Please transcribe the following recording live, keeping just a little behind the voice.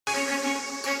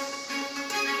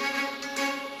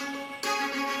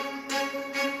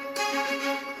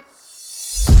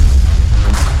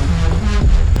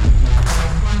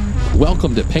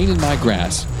Welcome to Pain in My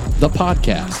Grass, the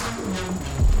podcast.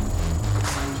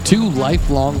 Two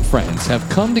lifelong friends have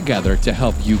come together to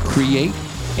help you create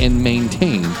and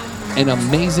maintain an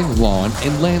amazing lawn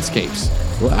and landscapes.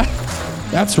 What?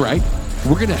 That's right.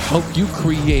 We're going to help you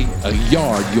create a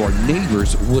yard your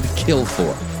neighbors would kill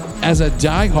for. As a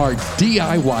diehard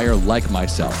DIYer like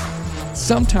myself,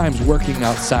 sometimes working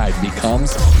outside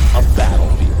becomes a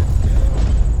battlefield.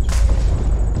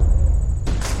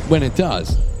 When it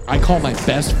does, I call my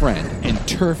best friend and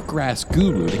turf grass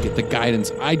guru to get the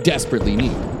guidance I desperately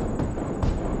need.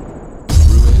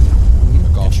 Ruin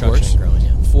a golf course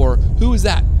for who is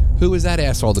that? Who was that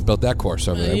asshole that built that course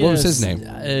over there? What was his name?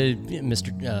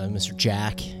 Mr.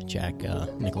 Jack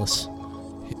Nicholas.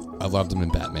 I loved him in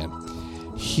Batman.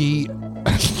 He.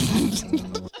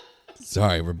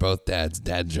 Sorry, we're both dads.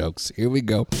 Dad jokes. Here we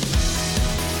go.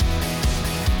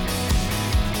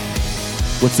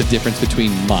 What's the difference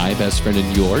between my best friend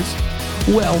and yours?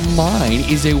 Well, mine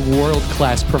is a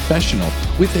world-class professional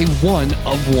with a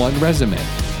one-of-one resume.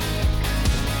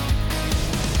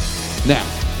 Now,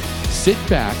 sit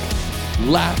back,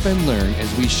 laugh, and learn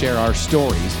as we share our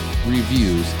stories,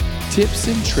 reviews, tips,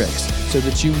 and tricks so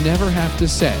that you never have to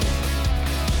say,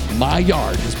 my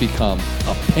yard has become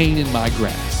a pain in my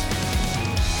grass.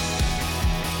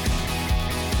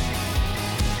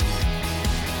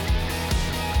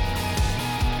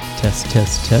 Test.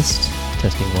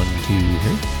 Testing 1, 2,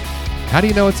 3. How do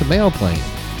you know it's a male plane?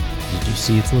 Did you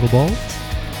see its little balls?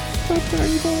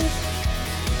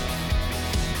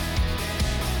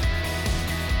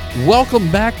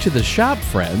 Welcome back to the shop,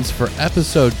 friends, for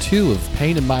episode 2 of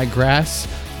Pain in My Grass,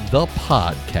 the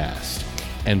podcast.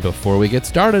 And before we get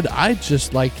started, I'd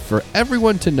just like for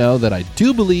everyone to know that I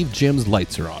do believe Jim's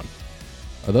lights are on.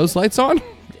 Are those lights on?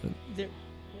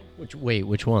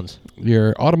 Which ones?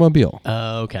 Your automobile.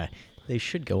 Okay. They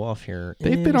should go off here.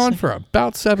 They've been on for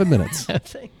about 7 minutes.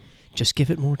 Just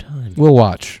give it more time. We'll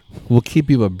watch. We'll keep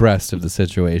you abreast of the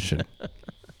situation.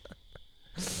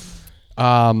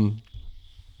 Thank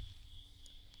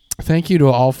you to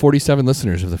all 47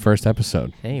 listeners of the first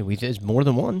episode. Hey, we did more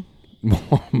than one.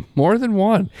 More than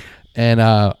one. And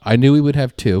I knew we would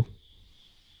have 2.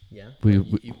 Yeah.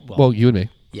 Well, you and me.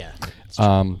 Yeah.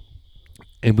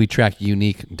 And we track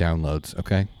unique downloads,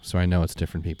 okay? So I know it's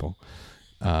different people.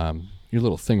 Your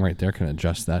little thing right there can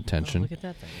adjust that tension. Oh, look at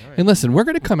that thing. All right. And listen, we're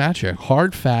going to come at you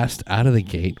hard, fast, out of the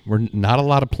gate. We're not a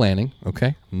lot of planning,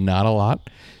 okay? Not a lot.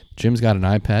 Jim's got an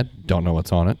iPad. Don't know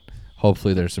what's on it.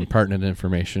 Hopefully there's some pertinent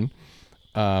information.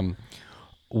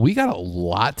 We got a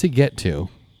lot to get to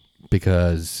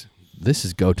because this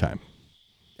is go time.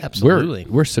 Absolutely.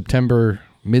 We're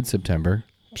mid-September,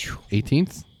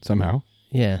 18th somehow.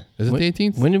 Yeah. Is it the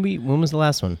 18th? When was the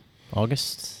last one?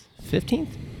 August 15th?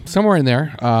 Somewhere in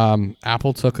there.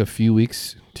 Apple took a few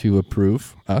weeks to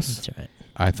approve us. That's right.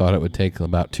 I thought it would take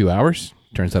about 2 hours.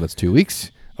 Turns out it's 2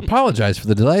 weeks. Apologize for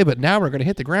the delay, but now we're going to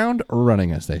hit the ground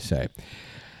running, as they say.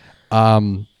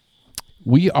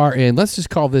 We are in, let's just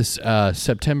call this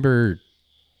September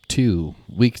 2,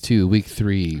 week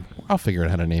 3. I'll figure out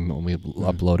how to name it when we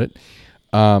upload it.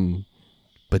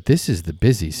 But this is the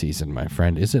busy season, my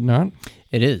friend, is it not?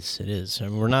 It is.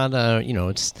 And we're not,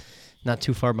 it's not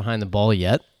too far behind the ball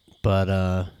yet.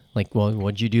 But,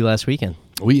 what'd you do last weekend?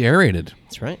 We aerated.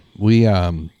 That's right. We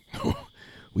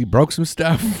broke some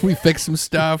stuff. We fixed some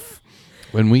stuff.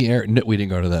 When we we didn't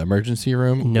go to the emergency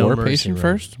room or patient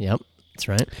first. Yep, that's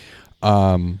right.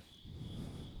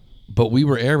 But we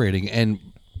were aerating, and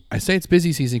I say it's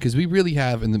busy season because we really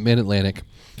have in the Mid-Atlantic,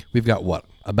 we've got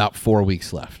about 4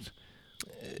 weeks left.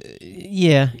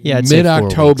 Yeah.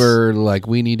 Mid-October,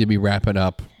 we need to be wrapping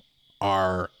up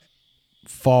our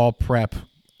fall prep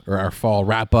or our fall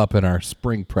wrap up and our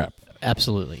spring prep.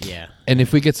 Absolutely, yeah. And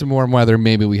if we get some warm weather,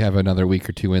 maybe we have another week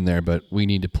or 2 in there, but we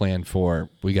need to plan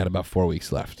we got about 4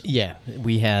 weeks left. Yeah,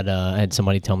 we had, I had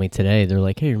somebody tell me today, they're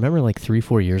like, hey, remember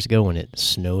 3-4 years ago when it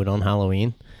snowed on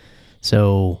Halloween?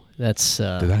 So that's...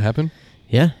 Did that happen?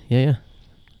 Yeah.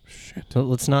 Shit. So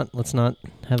let's not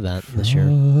have that this year.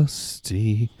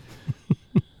 Frosty,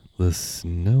 the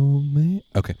snowman.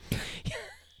 Okay.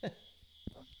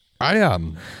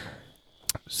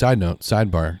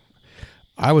 Sidebar.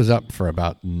 I was up for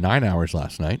about 9 hours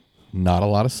last night. Not a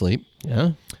lot of sleep.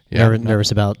 Yeah.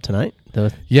 Nervous about tonight?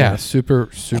 Super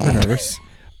nervous.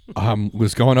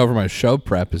 Was going over my show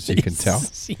prep, as you can tell.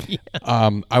 Yeah.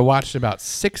 I watched about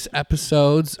 6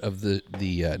 episodes of the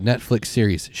Netflix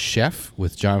series Chef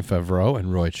with Jon Favreau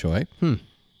and Roy Choi.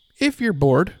 If you're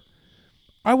bored,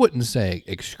 I wouldn't say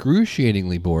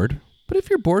excruciatingly bored, but if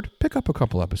you're bored, pick up a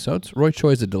couple episodes. Roy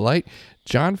Choi's a delight.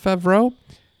 Jon Favreau,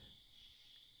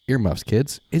 earmuffs,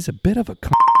 kids, is a bit of a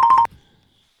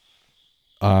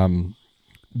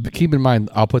But keep in mind,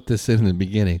 I'll put this in the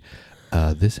beginning.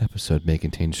 This episode may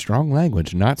contain strong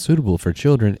language not suitable for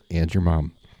children and your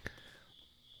mom.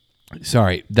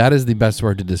 Sorry, that is the best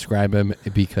word to describe him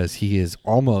because he is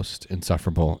almost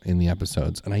insufferable in the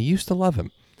episodes, and I used to love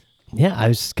him. Yeah,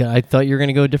 I thought you were going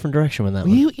to go a different direction with that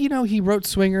one. He wrote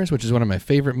Swingers, which is one of my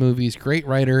favorite movies. Great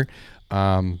writer,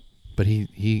 but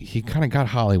he kind of got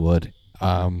Hollywood.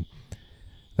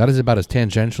 That is about as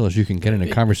tangential as you can get in a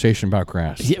conversation about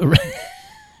grass. Yeah, right.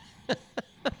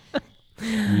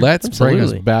 Let's bring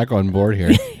us back on board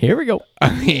here. Here we go.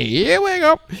 Here we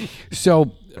go.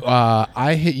 So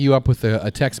I hit you up with a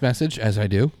text message, as I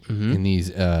do in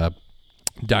these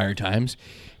dire times,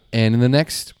 and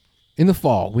in the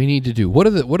fall, we need to do what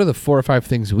are the 4 or 5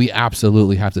 things we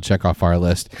absolutely have to check off our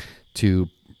list to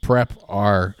prep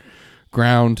our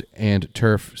ground and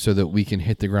turf so that we can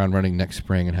hit the ground running next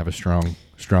spring and have a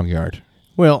strong yard.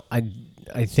 Well,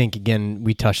 I think again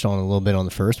we touched on a little bit on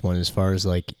the first one as far as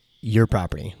like your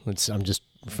property. I'm just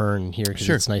referring here because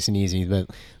it's nice and easy, but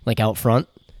like out front,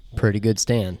 pretty good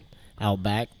stand. Out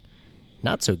back,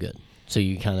 not so good. So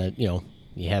you kind of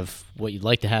you have what you'd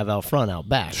like to have out front, out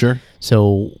back. Sure.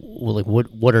 So, like,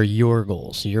 what are your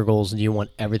goals? So your goals, do you want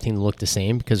everything to look the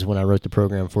same? Because when I wrote the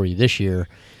program for you this year,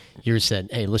 you said,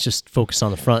 hey, let's just focus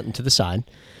on the front and to the side.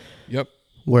 Yep.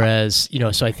 Whereas,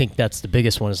 so I think that's the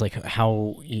biggest one is like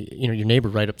how, your neighbor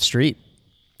right up the street,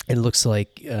 it looks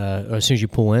like as soon as you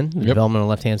pull in, the development on the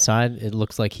left-hand side, it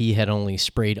looks like he had only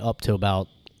sprayed up to about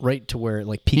right to where it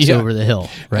like peaks over the hill,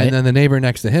 right? And then the neighbor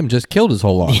next to him just killed his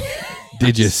whole lawn.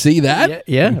 Did you see that?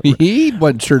 Yeah. He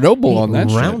went Chernobyl on that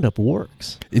Roundup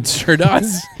works. It sure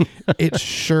does. It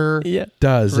sure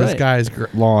does. Right. This guy's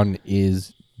lawn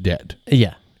is dead.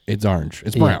 Yeah. It's orange.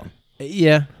 It's brown.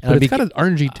 Yeah. But it's got an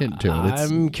orangey tint to it.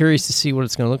 I'm curious to see what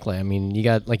it's going to look like. I mean, you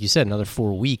got, like you said, another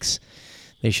 4 weeks.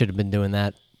 They should have been doing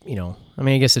that, I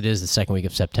mean, I guess it is the second week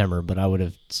of September, but I would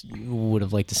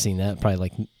have liked to seen that probably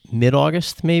like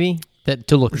mid-August maybe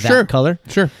to look that color.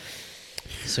 Sure.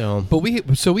 So, but we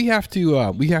have to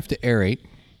aerate.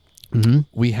 Mm-hmm.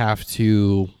 We have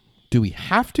to. Do we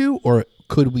have to, or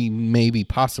could we maybe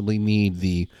possibly need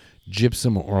the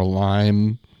gypsum or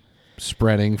lime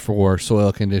spreading for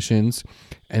soil conditions,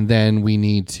 and then we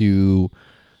need to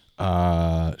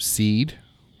seed,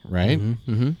 right?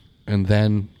 Mm-hmm. And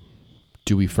then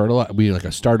do we fertilize? We like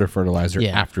a starter fertilizer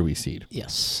after we seed.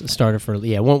 Yes, starter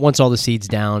fertilizer. Yeah, once all the seed's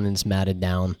down and it's matted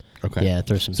down. Okay. Yeah,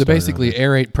 throw some. So basically,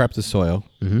 aerate, prep the soil.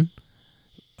 Mm-hmm.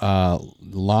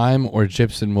 Lime or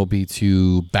gypsum will be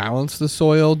to balance the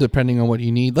soil depending on what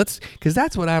you need. Because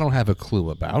that's what I don't have a clue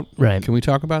about. Right. Can we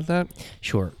talk about that?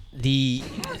 Sure.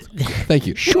 Thank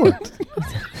you. Sure.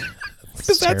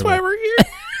 Because that's why we're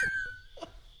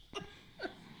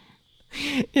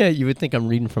here. Yeah, you would think I'm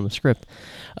reading from a script.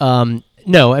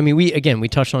 No, I mean we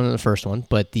touched on it in the first one,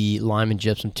 but the lime and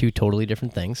gypsum, 2 totally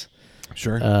different things.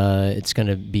 Sure. It's going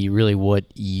to be really what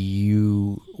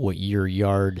your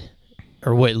yard,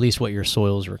 or at least what your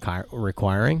soil is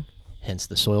requiring, hence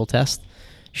the soil test.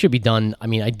 Should be done, I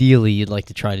mean, ideally, you'd like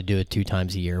to try to do it 2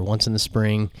 times a year, once in the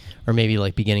spring, or maybe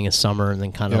like beginning of summer, and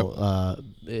then kind of,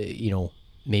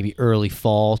 maybe early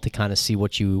fall to kind of see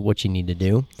what you need to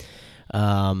do.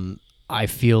 I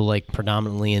feel like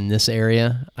predominantly in this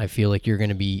area, I feel like you're going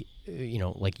to be,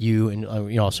 like you and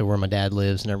also where my dad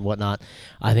lives and whatnot,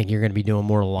 I think you're going to be doing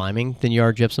more liming than you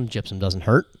are gypsum. Gypsum doesn't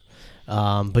hurt.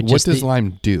 But what does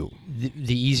lime do?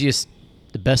 The easiest,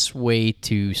 the best way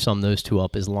to sum those 2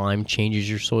 up is lime changes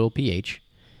your soil pH.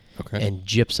 Okay. And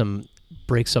gypsum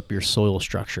breaks up your soil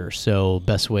structure. So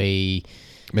best way...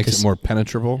 Makes it more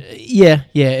penetrable? Yeah.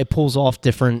 It pulls off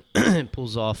different... it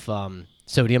pulls off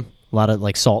sodium. A lot of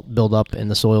like salt buildup in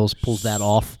the soils, pulls that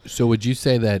off. So would you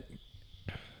say that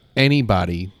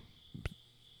anybody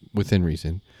within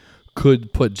reason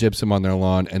could put gypsum on their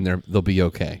lawn and they'll be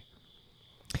okay?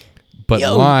 But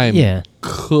lime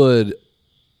could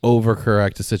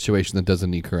overcorrect a situation that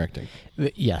doesn't need correcting.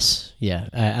 Yes.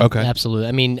 Yeah. Okay. Absolutely.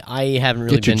 I mean, I haven't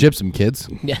really Get your gypsum, kids.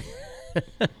 Yeah.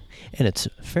 And it's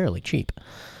fairly cheap.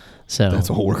 So that's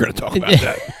all we're going to talk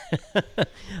about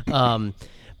that.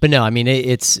 But no, I mean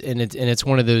it's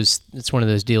one of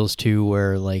those deals too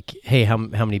where like, hey, how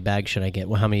many bags should I get?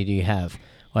 Well, how many do you have?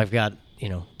 Well, I've got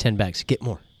 10 bags. Get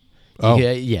more. Oh,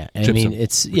 yeah. I gypsum, mean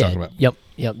it's yep,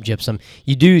 gypsum.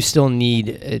 You do still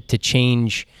need to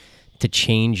change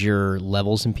your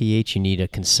levels in pH. You need a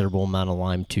considerable amount of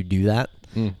lime to do that.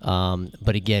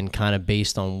 But again, kind of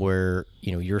based on where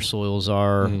your soils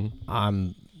are,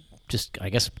 I'm just go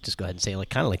ahead and say like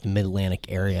kind of like the Mid-Atlantic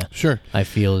area. Sure. I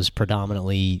feel is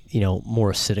predominantly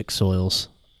more acidic soils.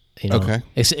 Okay.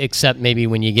 Except maybe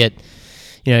when you get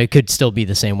it could still be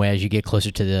the same way as you get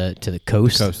closer to the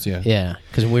coast. Coast, yeah. Yeah,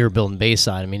 because when we were building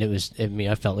Bayside,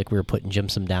 I felt like we were putting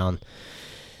gypsum down,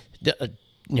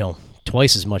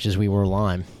 twice as much as we were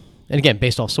lime. And again,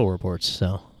 based off soil reports.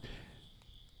 So,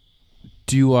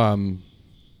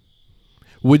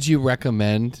 would you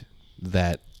recommend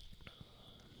that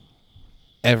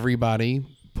everybody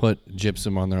put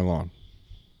gypsum on their lawn?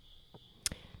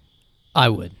 I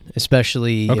would,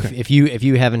 especially if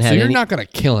you haven't had. So you're any... not going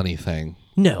to kill anything,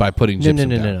 no, by putting gypsum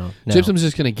down. No. Gypsum's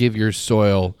just going to give your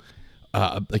soil,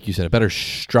 like you said, a better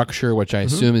structure, which I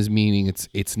assume is meaning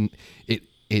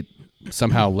it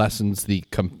somehow lessens the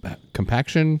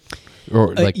compaction,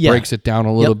 or breaks it down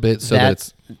a little bit, so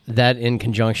that in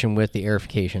conjunction with the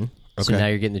aerification. So Okay. now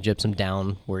you're getting the gypsum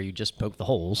down where you just poke the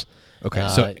holes. Okay,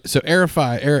 so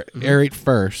aerate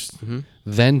first,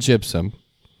 then gypsum.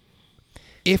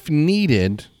 If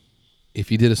needed,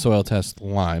 if you did a soil test,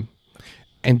 lime.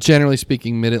 And generally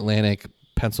speaking, Mid-Atlantic,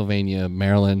 Pennsylvania,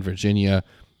 Maryland, Virginia,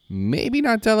 maybe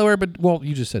not Delaware, but, well,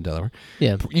 you just said Delaware.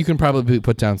 Yeah. You can probably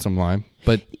put down some lime.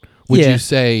 But would you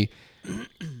say,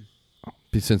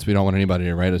 since we don't want anybody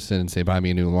to write us in and say, buy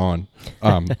me a new lawn,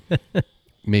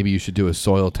 maybe you should do a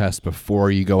soil test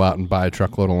before you go out and buy a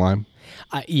truckload of lime?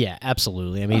 Yeah,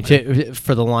 absolutely. I mean,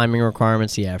 for the liming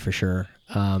requirements, yeah, for sure.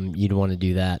 You'd want to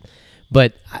do that.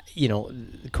 But,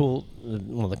 the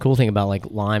cool thing about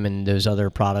like lime and those other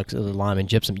products, lime and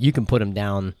gypsum, you can put them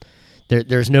down.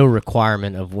 There's no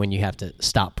requirement of when you have to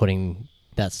stop putting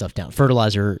that stuff down.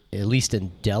 Fertilizer, at least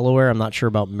in Delaware, I'm not sure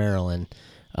about Maryland.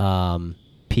 PA,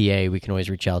 we can always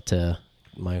reach out to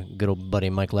my good old buddy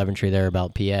Mike Leventree there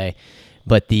about PA.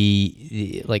 But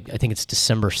I think it's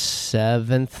December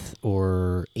 7th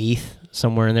or 8th,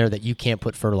 somewhere in there, that you can't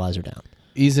put fertilizer down.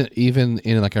 Even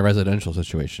in like a residential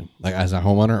situation, like as a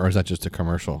homeowner, or is that just a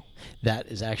commercial? That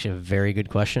is actually a very good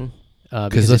question.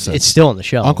 Because listen, it's still on the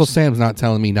shelves. Uncle Sam's not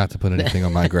telling me not to put anything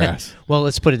on my grass. Well,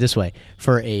 let's put it this way.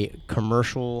 For a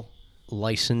commercial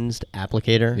licensed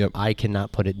applicator, I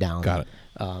cannot put it down. Got it.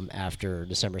 After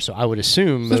December. So I would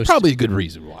assume there's probably a good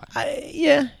reason why.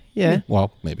 Yeah.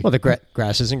 Well, maybe. Well, the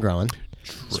grass isn't growing.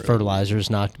 Fertilizer's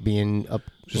not being up.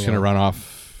 Just going to run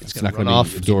off. It's going to run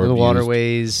off into the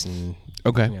waterways. And,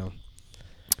 okay.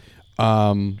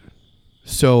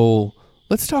 So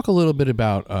let's talk a little bit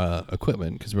about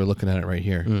equipment, because we're looking at it right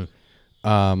here.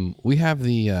 We have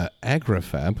the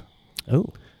AgriFab.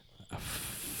 Oh.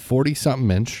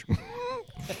 40-something inch.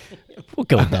 We'll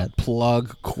go with that.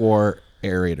 Plug core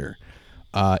aerator.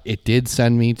 It did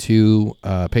send me to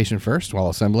Patient First while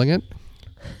assembling it.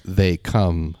 They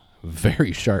come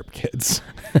very sharp, kids.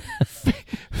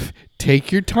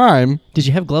 Take your time. Did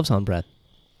you have gloves on, Brad?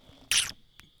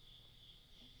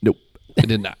 Nope, I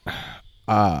did not.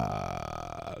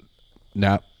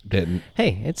 No, didn't.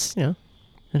 Hey, it's it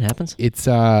happens. It's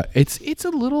a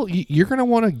little. You're gonna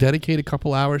want to dedicate a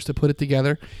couple hours to put it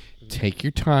together. Take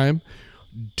your time.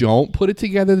 Don't put it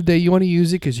together the day you want to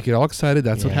use it, because you get all excited.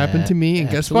 That's what happened to me. And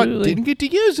absolutely. Guess what? Didn't get to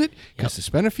use it because I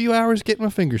spent a few hours getting my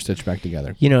fingers stitched back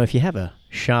together. If you have a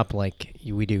shop like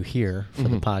we do here for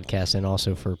the podcast and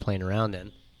also for playing around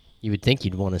in, you would think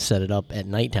you'd want to set it up at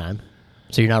nighttime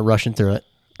so you're not rushing through it.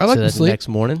 I like my sleep. The next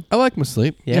morning. I like my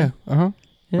sleep. Yeah.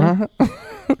 Yeah.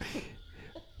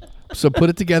 So put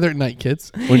it together at night,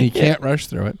 kids, when you can't rush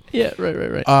through it. Yeah,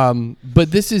 right.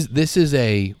 But this is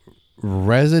a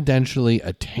residentially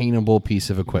attainable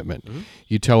piece of equipment.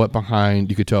 You tow it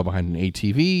behind. You could tow it behind an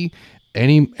ATV,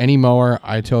 any mower.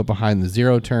 I tow it behind the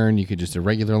zero turn. You could just a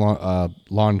regular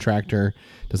lawn tractor.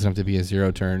 Doesn't have to be a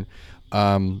zero turn.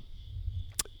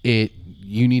 You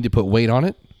need to put weight on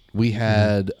it. We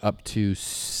had up to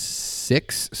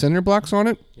 6 cinder blocks on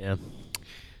it. Yeah.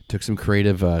 Took some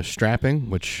creative strapping,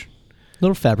 which.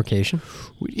 Little fabrication.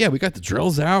 We got the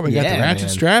drills out. We got the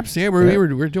ratchet straps. Yeah,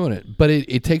 we're doing it. But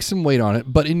it takes some weight on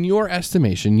it. But in your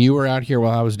estimation, you were out here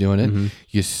while I was doing it.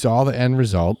 You saw the end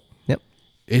result. Yep.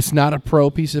 It's not a pro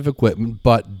piece of equipment,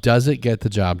 but does it get the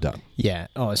job done? Yeah.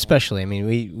 Oh, especially. I mean,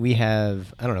 we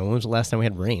have, I don't know, when was the last time we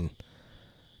had rain?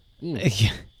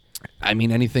 I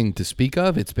mean, anything to speak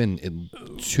of? It's been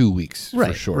 2 weeks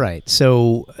for sure. Right.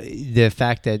 So the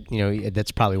fact that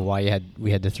that's probably why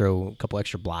we had to throw a couple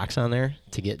extra blocks on there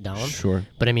to get down. Sure.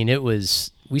 But I mean,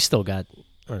 we still got,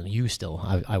 or you still.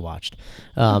 I watched.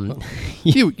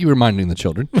 You were minding the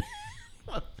children.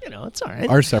 It's all right.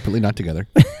 Ours separately, not together.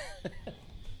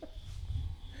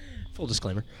 Full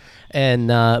disclaimer. And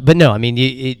but no, I mean,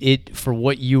 it for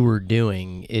what you were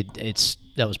doing,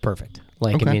 that was perfect.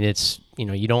 Like, I mean, it's,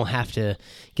 you don't have to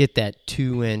get that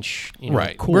 2-inch,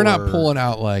 right. core. We're not pulling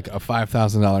out like a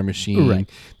 $5,000 machine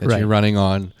that you're running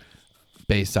on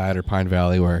Bayside or Pine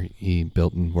Valley where he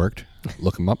built and worked.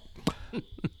 look them up,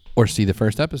 or see the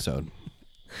first episode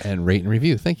and rate and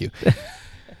review. Thank you.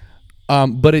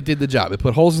 But it did the job. It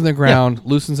put holes in the ground,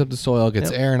 loosens up the soil,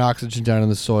 gets air and oxygen down in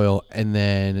the soil, and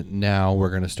then now we're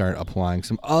going to start applying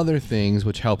some other things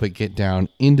which help it get down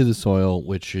into the soil,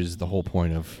 which is the whole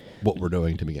point of what we're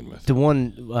doing to begin with. The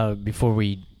one, before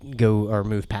we go or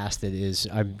move past it, is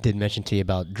I did mention to you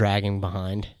about dragging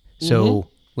behind. So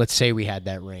let's say we had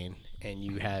that rain and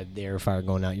you had the air fire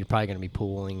going out. You're probably going to be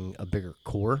pulling a bigger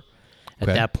core. At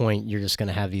that point, you're just going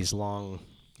to have these long,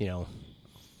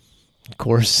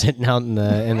 cores sitting out in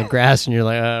the grass, and you're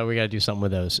like, we got to do something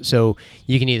with those. So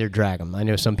you can either drag them. I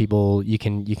know some people you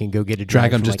can go get a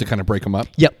drag them just to kind of break them up.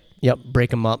 Yep. Break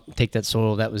them up. Take that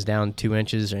soil that was down 2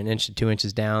 inches or 1 inch to 2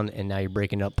 inches down, and now you're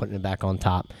breaking it up, putting it back on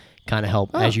top. Kind of help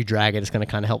as you drag it. It's going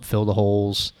to kind of help fill the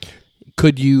holes.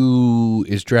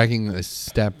 Is dragging a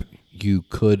step you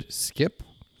could skip,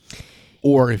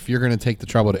 or if you're going to take the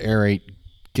trouble to aerate,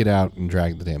 get out and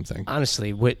drag the damn thing?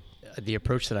 Honestly, the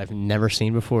approach that I've never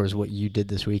seen before is what you did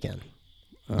this weekend.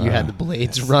 You had the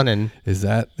blades running. Is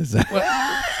that? Well,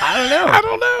 I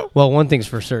don't know. Well, one thing's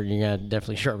for certain, you got to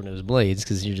definitely sharpen those blades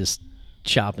because you're just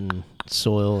chopping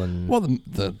soil and. Well,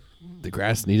 the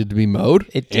grass needed to be mowed,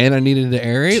 and I needed to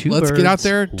aerate. Let's get out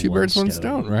there, two birds, one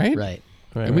stone, right? Right.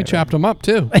 And we chopped them up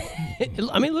too. It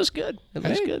looks good. It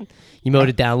looks good. You mowed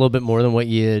it down a little bit more than what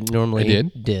you normally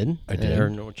did. I did, or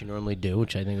what you normally do,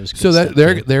 which I think was good. So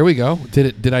there we go.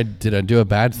 Did I do a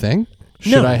bad thing?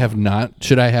 Should I have not?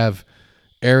 Should I have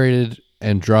aerated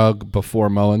and drug before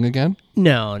mowing again?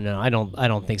 No, I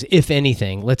don't think so. If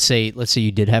anything, let's say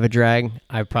you did have a drag,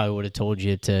 I probably would have told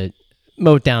you to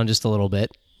mow it down just a little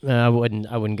bit. I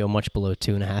wouldn't go much below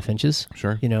 2.5 inches.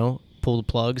 Sure. Pull the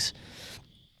plugs.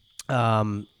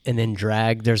 And then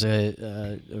drag. There's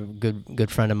a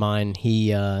good friend of mine.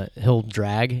 He'll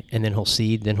drag and then he'll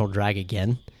seed, then he'll drag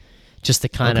again, just to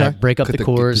kind of break up the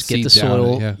cores, get the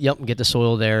soil. Get the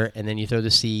soil there, and then you throw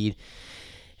the seed.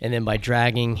 And then by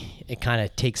dragging, it kind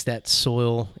of takes that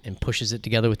soil and pushes it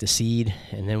together with the seed.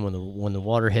 And then when the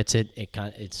water hits it,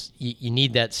 you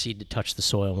need that seed to touch the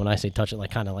soil. When I say touch it,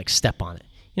 like kind of like step on it.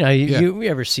 You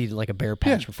ever see like a bare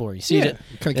patch before? You see it,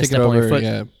 kind of kick it over.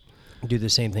 Yeah. Do the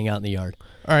same thing out in the yard.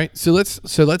 All right, so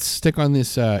let's stick on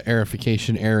this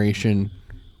aeration.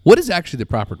 What is actually the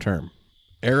proper term?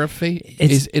 Aerate?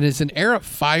 Is an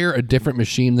aerifier a different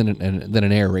machine than an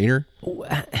aerator?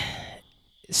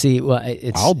 See, well,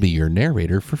 I'll be your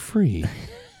narrator for free.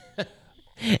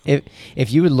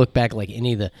 If you would look back, like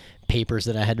any of the papers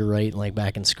that I had to write, like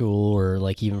back in school, or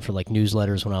like even for like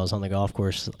newsletters when I was on the golf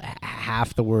course,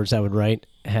 half the words I would write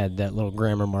had that little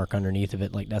grammar mark underneath of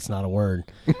it, like that's not a word.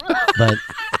 But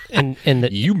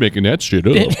you making that shit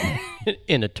up?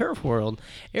 In the turf world,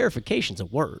 aerification's a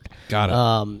word. Got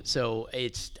it. So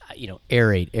it's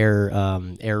aerate,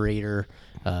 aerator.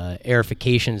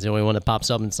 Aerification is the only one that pops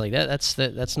up, and it's like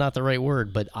that's not the right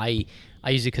word, but I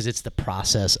use it because it's the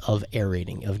process of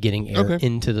aerating, of getting air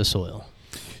into the soil.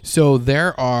 So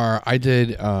I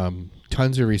did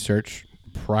tons of research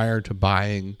prior to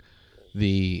buying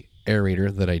the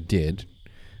aerator that I did.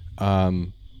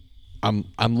 I'm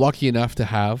lucky enough to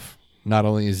have not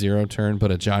only a 0-turn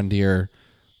but a John Deere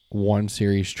 1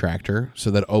 Series tractor, so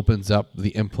that opens up the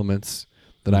implements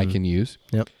that I can use.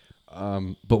 Yep.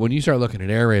 But when you start looking at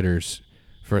aerators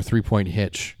for a 3-point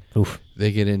hitch,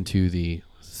 they get into the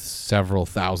several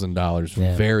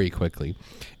 $1,000s very quickly.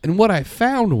 And what I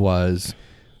found was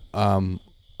a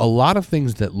lot of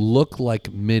things that look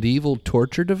like medieval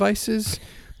torture devices,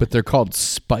 but they're called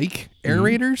spike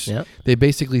aerators. Yep. They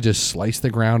basically just slice the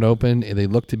ground open, and they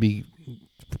look to be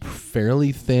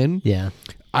fairly thin. Yeah.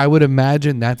 I would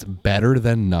imagine that's better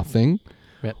than nothing.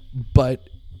 Yep. But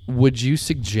would you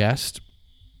suggest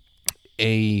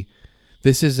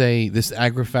this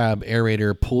AgriFab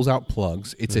aerator pulls out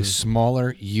plugs. It's a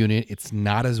smaller unit. It's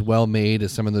not as well made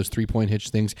as some of those 3-point hitch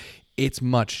things. It's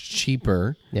much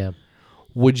cheaper. Yeah.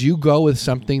 Would you go with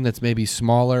something that's maybe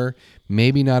smaller,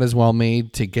 maybe not as well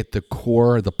made, to get the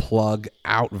core, the plug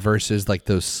out versus like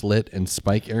those slit and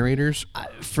spike aerators?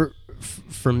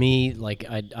 For me, like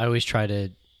I always try to,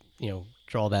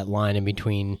 draw that line in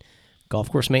between golf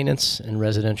course maintenance and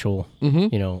residential,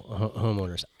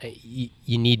 homeowners.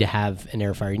 You need to have an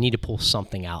aerifier. You need to pull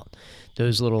something out.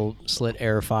 Those little slit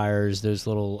aerifiers, those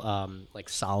little like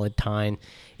solid tine,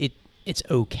 it's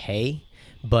okay,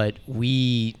 but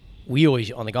we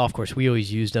always, on the golf course, we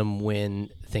always used them when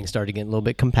things started getting a little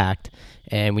bit compact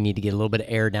and we need to get a little bit of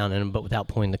air down in them, but without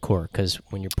pulling the core, because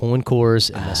when you're pulling cores,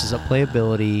 it messes up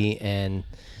playability, and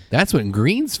that's when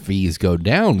greens fees go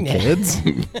down, kids.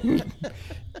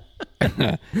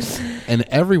 And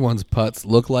everyone's putts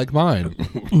look like mine.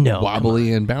 No,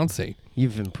 Wobbly and bouncy.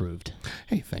 you've improved.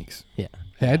 Hey, thanks. Yeah.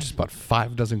 Hey, I just bought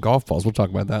 6 golf balls. We'll talk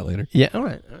about that later. Yeah. All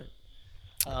right.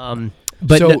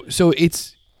 But So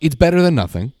it's better than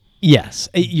nothing. yes,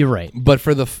 you're right. But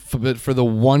for the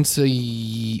once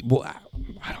a well,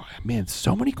 I don't, man,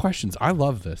 so many questions. I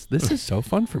love this. This is so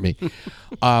fun for me.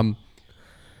 And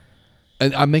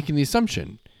I'm making the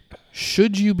assumption: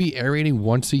 should you be aerating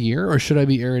once a year, or should I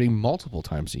be aerating multiple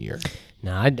times a year?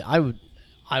 No,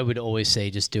 I would always say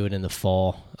just do it in the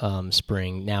fall,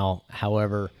 spring. Now,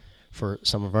 however, for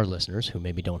some of our listeners who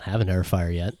maybe don't have an air fryer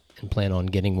yet and plan on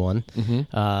getting one,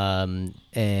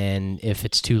 and if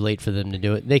it's too late for them to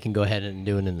do it, they can go ahead and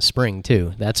do it in the spring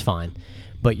too. That's fine.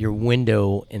 But your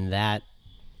window in that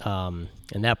part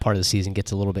of the season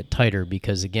gets a little bit tighter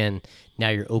because, again, now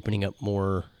you're opening up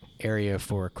more area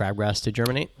for crabgrass to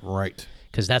germinate. Right.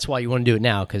 Because that's why you want to do it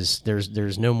now, because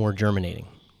there's no more germinating.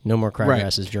 No more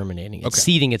crabgrass is germinating. It's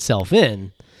seeding itself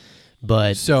in,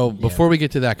 but... So before we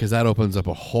get to that, because that opens up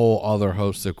a whole other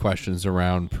host of questions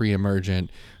around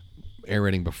pre-emergent,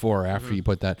 aerating before or after you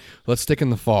put that, let's stick in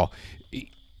the fall.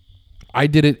 I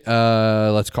did it,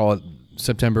 let's call it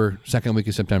September, second week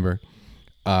of September.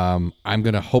 I'm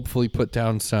going to hopefully put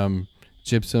down some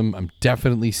gypsum. I'm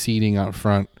definitely seeding out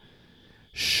front.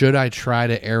 Should I try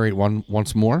to aerate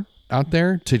once more out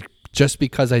there just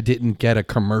because I didn't get a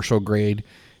commercial grade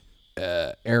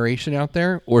aeration out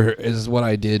there, or is what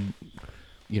I did,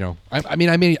 I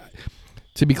made,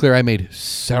 to be clear, I made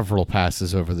several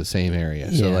passes over the same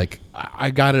area. So I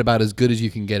got it about as good as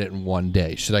you can get it in one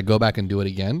day. Should I go back and do it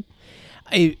again?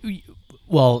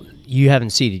 Well, you haven't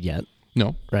seeded yet.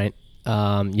 No. Right?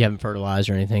 You haven't fertilized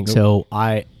or anything. Nope. So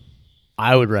I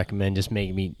would recommend just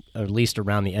making me at least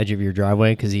around the edge of your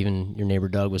driveway, because even your neighbor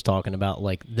Doug was talking about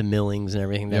like the millings and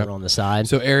everything that are on the side.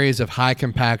 So areas of high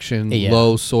compaction,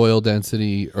 low soil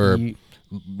density, or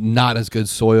not as good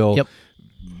soil. Yep.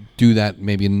 Do that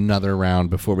maybe another round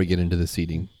before we get into the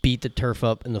seeding. Beat the turf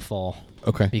up in the fall.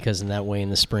 Okay. Because in that way, in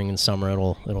the spring and summer,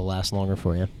 it'll last longer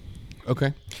for you.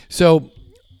 Okay. So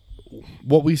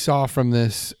what we saw from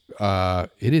this,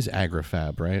 it is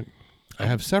AgriFab, right? I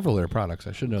have several of their products.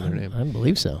 I should know their name. I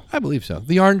believe so. I believe so.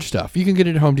 The orange stuff. You can get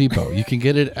it at Home Depot. You can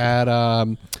get it at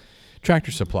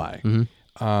Tractor Supply.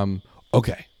 Mm-hmm.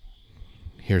 Okay.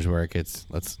 Here's where it gets.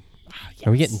 Yes.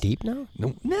 Are we getting deep now?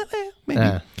 No, maybe.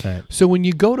 All right. So when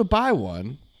you go to buy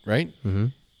one, right? Mm-hmm.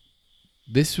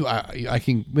 This I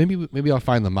can maybe I'll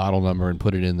find the model number and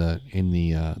put it in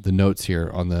the notes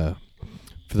here for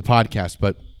the podcast.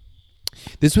 But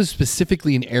this was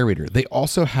specifically an aerator. They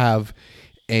also have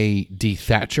a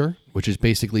dethatcher, which is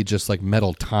basically just like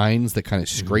metal tines that kind of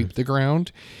scrape the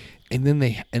ground, and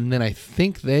then I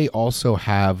think they also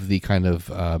have the kind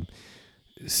of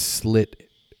slit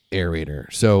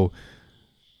aerator. So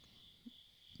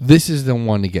this is the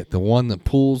one to get, the one that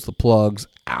pulls the plugs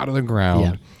out of the ground.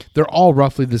 Yeah. They're all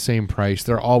roughly the same price.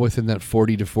 They're all within that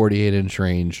 40 to 48 inch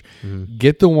range. Mm-hmm.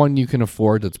 Get the one you can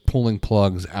afford that's pulling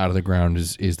plugs out of the ground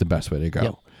is the best way to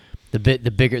go. Yep.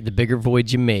 The bigger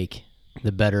void you make,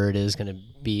 the better it is going to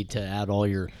be to add all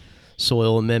your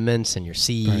soil amendments and your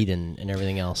seed and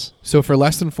everything else. So for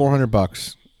less than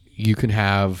 $400, you can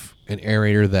have an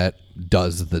aerator that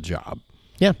does the job.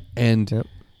 Yeah. And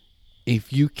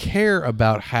if you care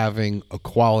about having a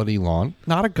quality lawn,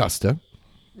 not Augusta,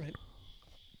 right?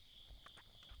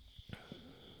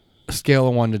 A scale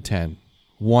of 1 to 10,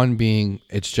 1 being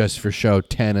it's just for show,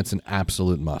 10 it's an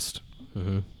absolute must,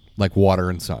 like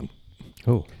water and sun.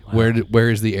 Oh, wow.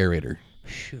 Where is the aerator?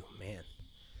 Shoot, man,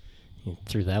 you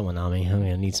threw that one on me. I'm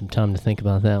gonna need some time to think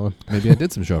about that one. Maybe I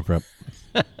did some show prep.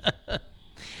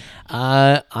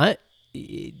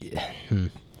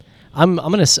 I'm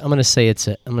gonna say it's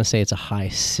a high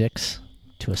 6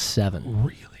 to a 7.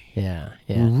 Really? Yeah.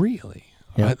 Really?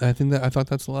 Yeah. I thought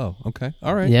that's low. Okay.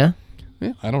 All right. Yeah.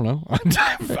 Yeah. I don't know. I'm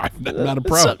not a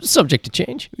pro. Subject to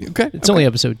change. Okay. It's only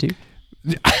episode 2.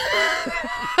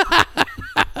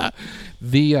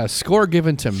 The score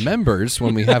given to members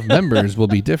when we have members will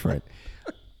be different.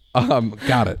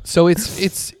 Got it. So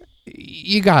it's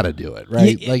you got to do it,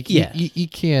 right? You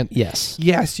can't.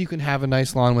 Yes, you can have a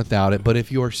nice lawn without it, but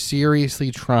if you're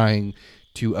seriously trying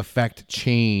to affect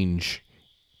change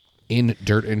in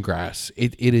dirt and grass,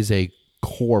 it is a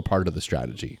core part of the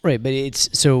strategy. Right, but it's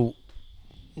so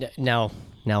now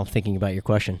thinking about your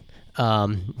question.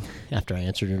 After I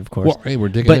answered it, of course. Well, hey, we're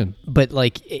digging in. But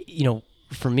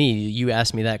for me, you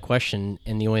asked me that question,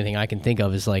 and the only thing I can think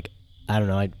of is I don't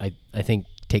know. I think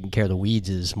taking care of the weeds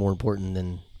is more important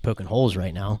than poking holes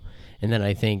right now. And then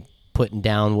I think putting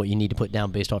down what you need to put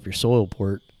down based off your soil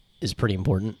port is pretty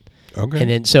important. Okay. And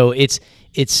then so it's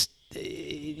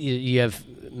you have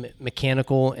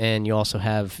mechanical, and you also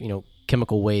have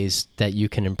chemical ways that you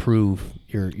can improve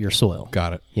your soil.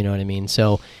 Got it. You know what I mean?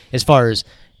 So as far as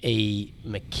a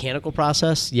mechanical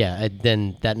process,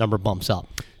 then that number bumps up.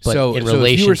 But So in if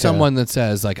relation you were to, someone that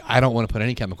says like, I don't want to put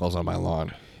any chemicals on my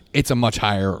lawn, it's a much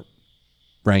higher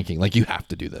ranking. Like you have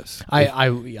to do this. I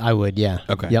would, yeah.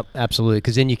 Okay. Yep, absolutely.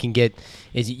 Because then you can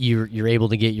you're able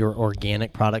to get your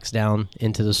organic products down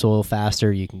into the soil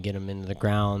faster. You can get them into the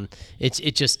ground.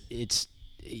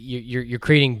 You're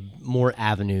creating more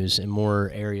avenues and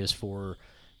more areas for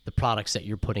the products that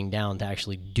you're putting down to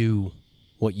actually do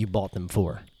what you bought them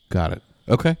for. Got it.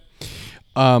 Okay.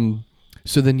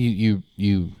 So then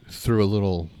you threw a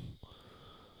little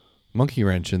monkey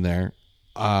wrench in there.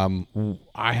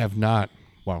 I have not.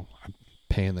 Well, I'm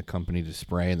paying the company to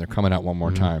spray, and they're coming out one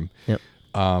more time. Yep.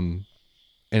 And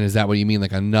is that what you mean?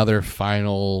 Like another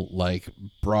final like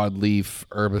broadleaf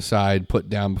herbicide put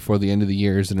down before the end of the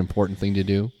year is an important thing to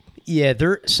do? Yeah,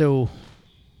 so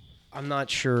I'm not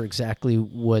sure exactly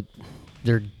what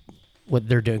they're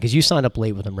doing, because you signed up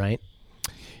late with them, right?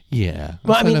 Yeah.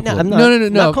 Well, I mean, I'm no.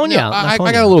 not calling you out. I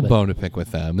got a little bone to pick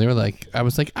with them. They were like, I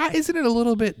was like, isn't it a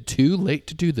little bit too late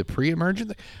to do the pre-emergent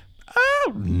thing?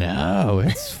 Oh, no,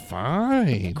 it's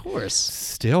fine. Of course.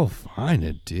 Still fine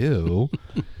to do.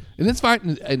 And it's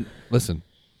fine. And listen,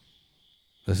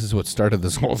 this is what started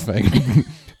this whole thing.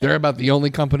 They're about the only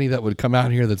company that would come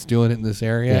out here that's doing it in this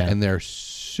area, and they're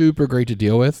super great to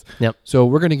deal with. Yep. So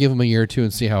we're going to give them a year or two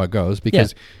and see how it goes,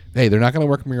 because, hey, they're not going to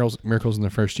work miracles in the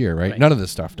first year, right? None of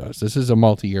this stuff does. This is a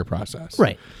multi-year process.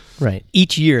 Right.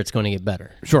 Each year it's going to get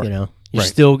better. Sure.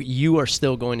 You are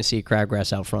still going to see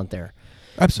crabgrass out front there.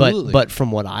 Absolutely. But from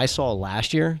what I saw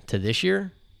last year to this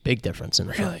year, big difference in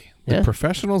the front. The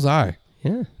professional's eye.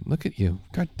 Yeah. Look at you.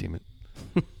 God damn it.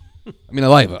 I mean, I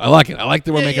like it. I like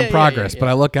that we're making progress, but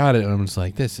I look at it and I'm just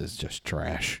like, this is just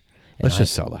trash. Let's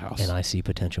just sell the house. And I see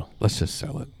potential. Let's just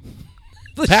sell it.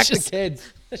 Pack the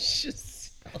kids. Let's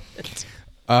just sell it.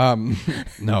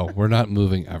 No, we're not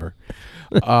moving ever.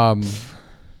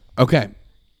 Okay.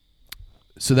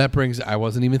 So that brings, I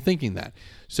wasn't even thinking that.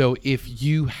 So if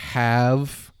you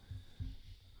have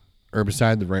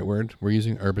herbicide, the right word, we're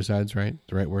using herbicides, right?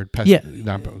 The right word?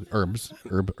 Not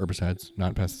herbicides,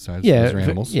 not pesticides. Yeah. Those are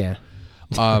animals. Yeah.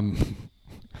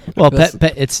 Well,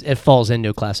 it falls into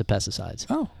a class of pesticides.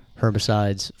 Oh.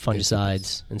 Herbicides,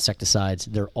 fungicides, insecticides,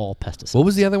 they're all pesticides. What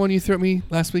was the other one you threw at me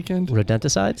last weekend?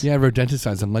 Rodenticides? Yeah,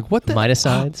 rodenticides. I'm like, what the?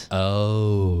 Miticides?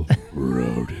 Oh,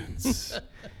 rodents.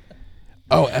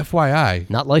 Oh, FYI.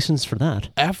 Not licensed for that.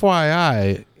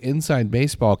 FYI, inside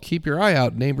baseball, keep your eye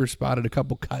out. Neighbor spotted a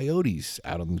couple coyotes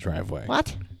out on the driveway.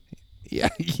 What?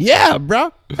 Yeah,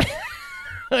 bro.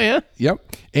 Oh, yeah?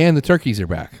 Yep. And the turkeys are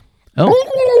back.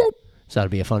 Oh. So that'll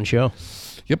be a fun show.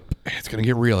 Yep. It's going to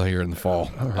get real here in the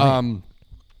fall. All right.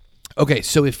 Okay,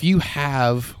 so if you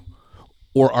have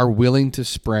or are willing to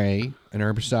spray an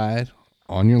herbicide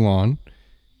on your lawn,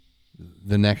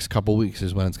 the next couple weeks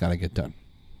is when it's got to get done.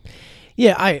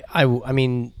 Yeah, I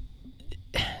mean,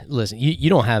 listen, you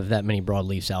don't have that many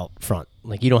broadleafs out front.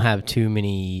 Like you don't have too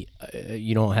many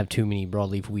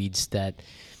broadleaf weeds that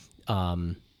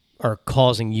are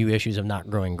causing you issues of not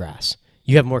growing grass.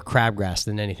 You have more crabgrass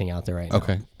than anything out there right now.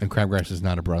 Okay, and crabgrass is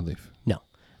not a broadleaf. No.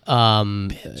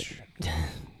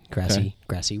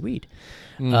 Grassy weed.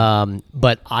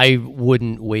 But I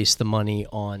wouldn't waste the money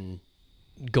on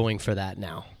going for that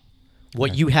now.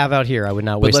 What you have out here, I would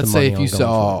not waste the money on. But let's say if you going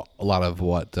saw a lot of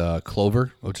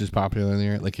clover, which is popular in the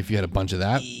area, like if you had a bunch of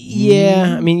that.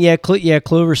 Yeah, I mean,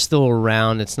 clover's still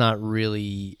around. It's not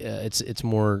really. It's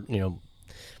more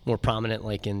more prominent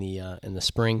like in the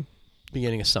spring,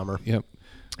 beginning of summer. Yep.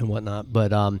 And whatnot,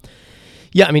 but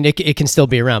yeah, I mean it can still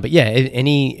be around. But yeah,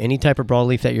 any type of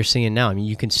broadleaf that you're seeing now, I mean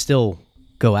you can still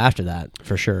go after that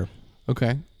for sure.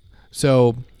 Okay,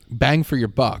 so bang for your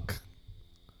buck.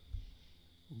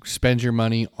 Spend your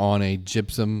money on a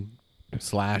gypsum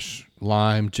 /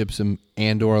 lime, gypsum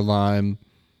and/or lime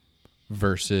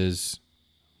versus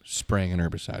spraying an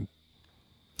herbicide.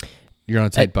 You're on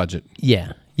a tight budget.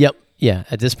 Yeah. Yep. Yeah.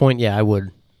 At this point, yeah, I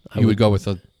would. You would go with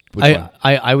a.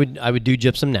 I would do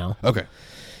gypsum now. Okay.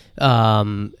 We're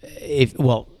not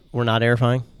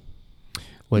airifying.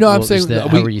 I'm saying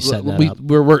how are you setting that up?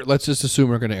 We're let's just assume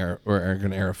we're going to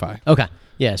airify. Okay.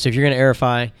 Yeah. So if you're going to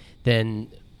airify,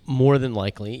 then more than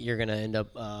likely you're going to end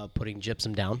up putting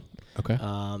gypsum down. Okay.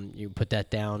 You put that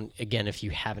down again if you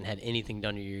haven't had anything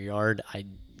done in your yard.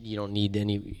 You don't need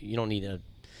a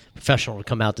professional to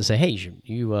come out to say, hey,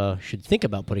 you should think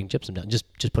about putting gypsum down.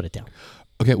 Just put it down.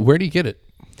 Okay. Where do you get it?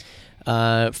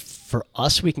 For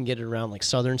us, we can get it around like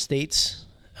southern states.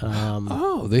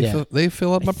 They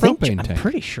fill up my propane tank. I'm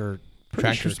pretty sure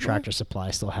Tractor Supply? Tractor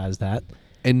Supply still has that.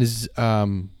 And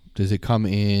does it come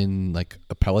in like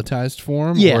a pelletized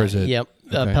form? Yeah. Or is it, Yep.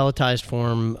 okay. Pelletized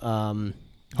form. Home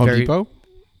Depot?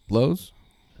 Lowe's?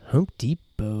 Home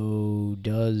Depot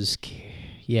does.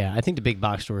 Yeah, I think the big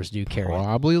box stores do carry it.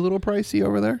 Probably a little pricey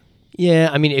over there. Yeah,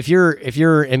 I mean, if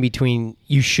you're in between,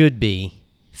 you should be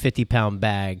 50-pound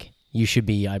bag. You should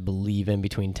be, I believe, in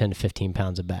between 10 to 15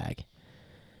 pounds a bag.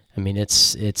 I mean,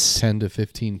 it's 10 to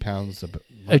 15 pounds.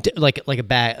 like a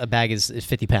bag. A bag is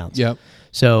 50 pounds. Yep.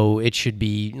 So it should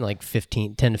be like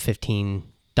 $10 to $15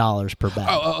 per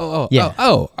bag. Yeah,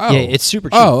 it's super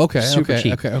cheap. Oh, okay, super okay,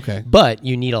 cheap. okay. But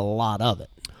you need a lot of it.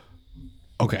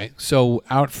 Okay, so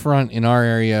out front in our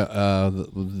area,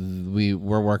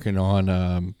 we're working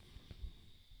on.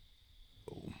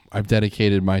 I've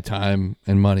dedicated my time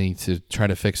and money to try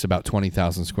to fix about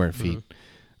 20,000 square feet,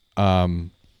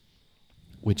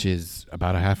 which is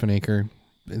about a half an acre.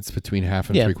 It's between half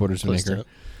and 3/4 of an acre.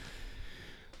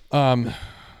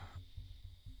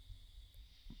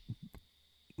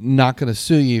 Not going to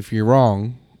sue you if you're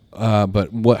wrong.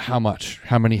 But what? How much?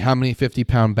 How many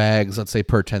 50-pound bags? Let's say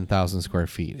per 10,000 square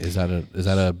feet. Is that a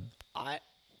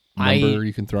number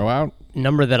you can throw out?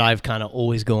 Number that I've kind of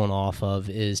always gone off of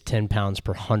is 10 pounds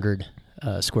per 100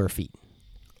 square feet.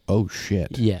 Oh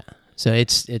shit! Yeah, so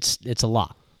it's a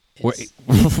lot. Wait,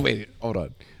 hold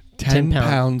on. 10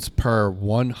 pounds per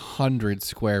 100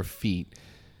 square feet.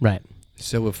 Right.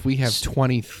 So if we have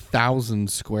 20,000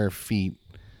 square feet,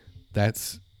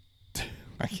 that's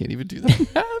I can't even do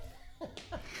that.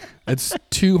 That's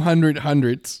 200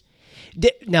 hundredths.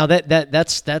 Now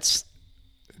that's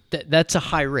a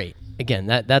high rate. Again,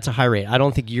 that's a high rate. I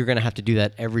don't think you're going to have to do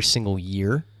that every single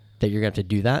year. That you're going to have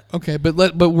to do that. Okay, but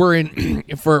we're in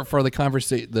for the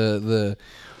conversation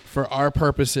for our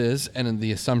purposes and in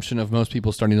the assumption of most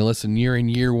people starting to listen. You're in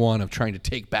year one of trying to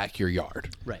take back your yard.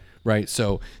 Right. Right.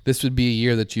 So this would be a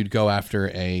year that you'd go after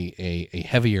a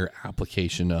heavier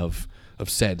application of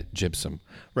said gypsum.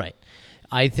 Right.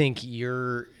 I think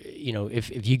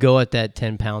if you go at that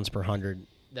 10 pounds per 100,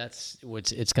 that's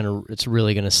it's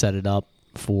really gonna set it up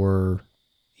for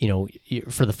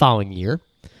for the following year.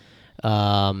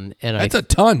 And that's a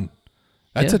ton.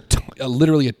 That's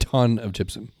literally a ton of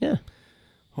gypsum. Yeah.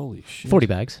 Holy shit. 40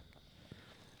 bags.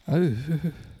 Oh.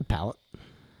 A pallet.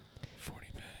 40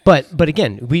 bags. But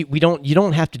again, you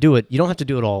don't have to do it. You don't have to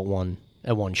do it all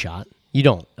at one shot. You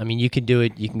don't. I mean, you can do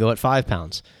it. You can go at 5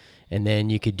 pounds, and then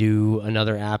you could do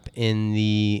another app in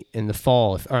the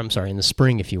fall. In the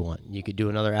spring if you want. You could do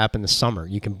another app in the summer.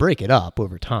 You can break it up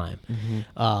over time.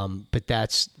 Mm-hmm. But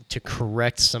that's to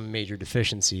correct some major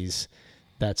deficiencies.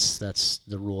 That's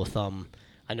the rule of thumb.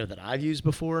 I know that I've used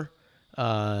before.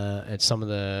 At some of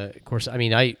the course, I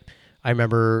mean, I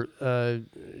remember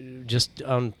just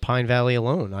on Pine Valley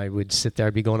alone, I would sit there,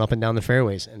 I'd be going up and down the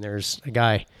fairways, and there's a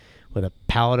guy with a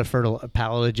pallet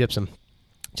of gypsum,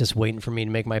 just waiting for me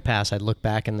to make my pass. I'd look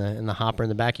back in the hopper in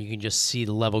the back, you can just see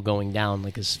the level going down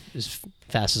like as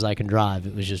fast as I can drive.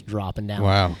 It was just dropping down.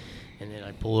 Wow. And then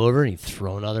I'd pull over and he'd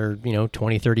throw another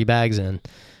 20, 30 bags in,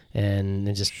 and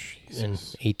then just in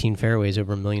 18 fairways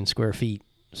over 1 million square feet.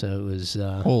 So it was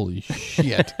holy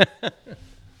shit.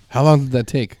 How long did that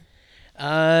take?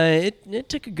 It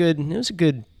took it was a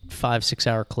good 5-6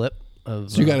 hour clip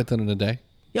of. So you got it done in a day?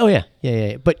 Oh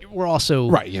yeah. But we're also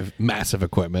right. You have massive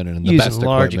equipment and the using best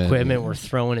large equipment. We're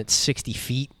throwing it 60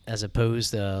 feet as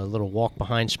opposed to a little walk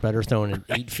behind spreader throwing it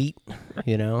 8 feet.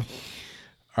 All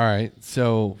right.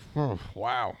 So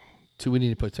wow. So we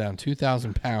need to put down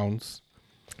 2,000 pounds,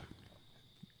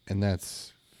 and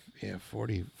that's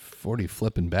 40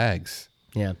 flipping bags.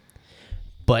 Yeah.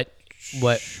 But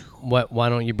why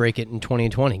don't you break it in 20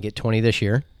 and 20? Get 20 this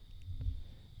year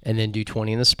and then do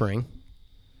 20 in the spring,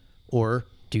 or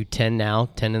do 10 now,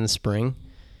 10 in the spring,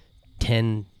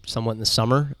 10 somewhat in the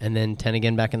summer, and then 10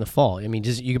 again back in the fall. I mean,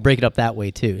 you can break it up that way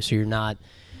too. So you're not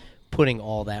putting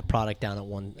all that product down at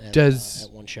one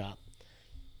shot.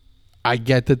 I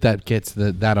get that gets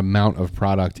that amount of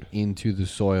product into the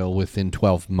soil within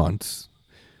 12 months.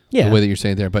 Yeah. The way that you're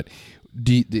saying there, but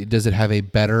does it have a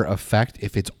better effect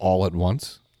if it's all at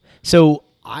once? So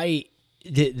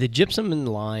the gypsum and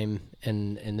lime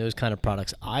and those kind of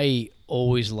products, I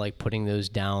always like putting those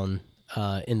down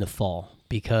in the fall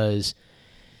because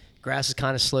grass is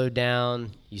kind of slowed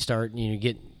down. You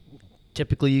get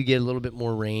a little bit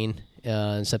more rain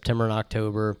in September and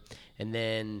October, and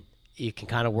then you can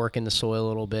kind of work in the soil a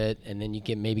little bit, and then you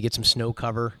can maybe get some snow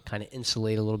cover, kind of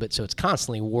insulate a little bit, so it's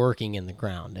constantly working in the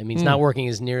ground. I mean, it's not working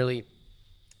as nearly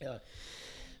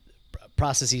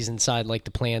processes inside, like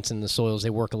the plants and the soils, they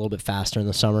work a little bit faster in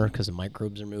the summer because the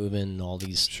microbes are moving and all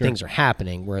these things are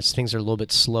happening, whereas things are a little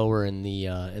bit slower in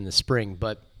the spring.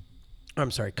 But I'm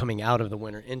sorry, coming out of the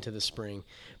winter into the spring,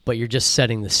 but you're just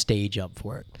setting the stage up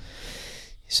for it.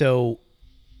 So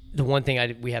the one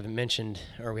thing we haven't mentioned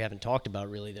or we haven't talked about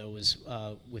really, though, is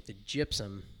with the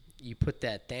gypsum, you put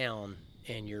that down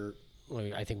and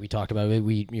I think we talked about it,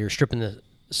 you're stripping the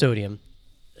sodium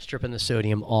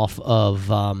off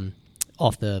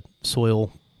the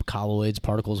soil, colloids,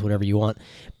 particles, whatever you want.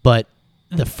 But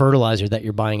the fertilizer that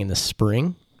you're buying in the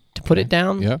spring to put it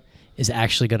down is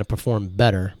actually going to perform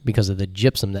better because of the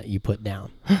gypsum that you put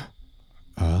down.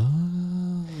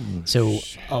 So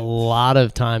a lot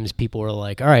of times people are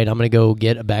like, all right, I'm going to go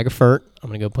get a bag of fert. I'm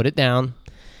going to go put it down.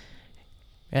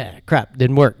 Yeah, crap,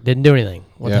 didn't work. Didn't do anything.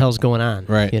 What the hell's going on?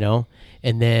 Right.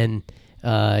 And then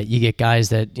you get guys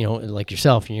that, like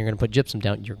yourself, and you're going to put gypsum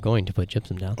down. You're going to put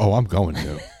gypsum down. Oh, I'm going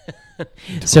to.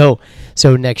 So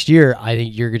next year, I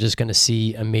think you're just going to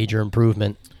see a major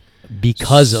improvement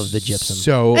because of the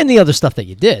gypsum and the other stuff that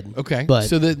you did. Okay. But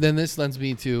so then this lends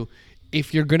me to,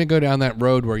 if you're going to go down that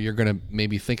road where you're going to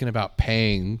maybe thinking about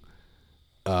paying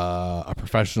a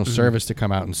professional service to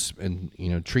come out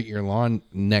and treat your lawn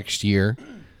next year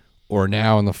or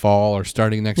now in the fall or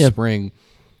starting next spring,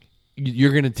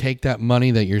 you're going to take that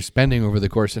money that you're spending over the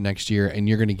course of next year and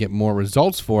you're going to get more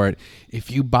results for it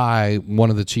if you buy one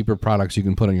of the cheaper products you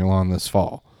can put on your lawn this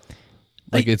fall.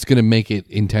 Like it's going to make it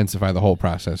intensify the whole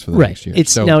process for the next year.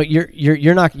 It's now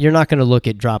you're not going to look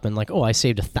at dropping like, oh, I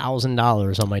saved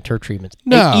 $1,000 on my turf treatments.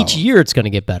 No. Each year it's going to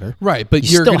get better. Right, but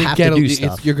you're going to get do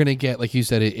stuff. You're going to get, like you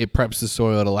said, it preps the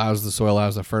soil. It allows the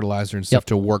fertilizer and stuff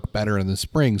to work better in the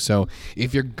spring. So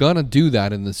if you're going to do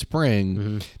that in the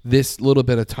spring, this little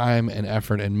bit of time and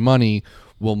effort and money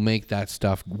will make that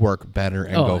stuff work better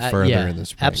and go further in the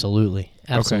spring. Absolutely.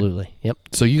 Okay. Yep.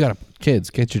 So you got kids,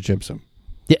 get your gypsum.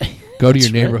 Yeah. Go to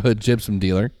your neighborhood gypsum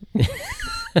dealer.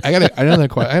 I got another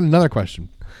question.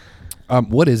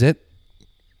 What is it?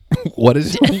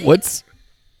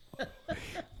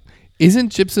 Isn't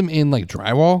gypsum in like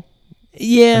drywall?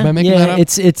 Yeah. Am I making that up?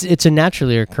 It's a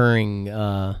naturally occurring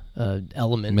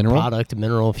element, product,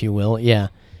 mineral, if you will. Yeah.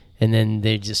 And then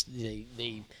they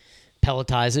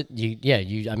pelletize it.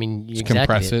 You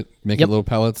compress it, make it little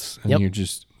pellets, and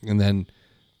and then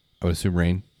I would assume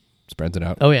rain spreads it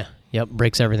out. Oh yeah. Yep,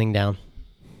 breaks everything down.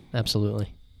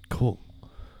 Absolutely. Cool. All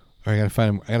right, I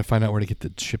gotta find out where to get the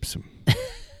gypsum.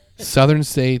 Southern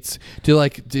states do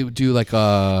like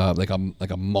a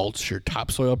mulch or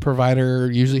topsoil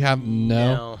provider usually have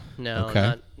no.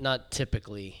 Okay. Not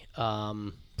typically.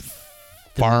 Farm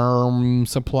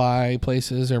supply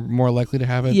places are more likely to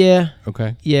have it. Yeah.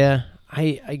 Okay. Yeah.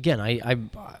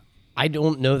 I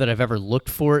don't know that I've ever looked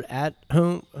for it at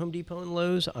Home Depot and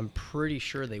Lowe's. I'm pretty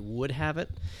sure they would have it.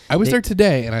 I was there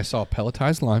today and I saw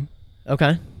pelletized lime.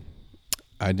 Okay.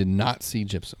 I did not see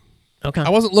gypsum. Okay. I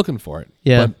wasn't looking for it.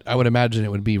 Yeah. But I would imagine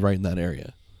it would be right in that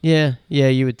area. Yeah. Yeah,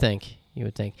 you would think.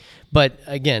 But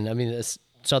again, I mean, the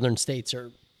southern states are,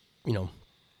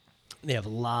 they have a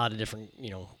lot of different,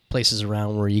 places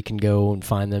around where you can go and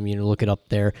find them, look it up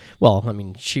there. Well, I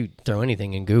mean, throw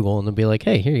anything in Google and they'll be like,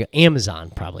 hey, here you go. Amazon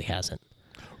probably hasn't.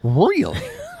 Really?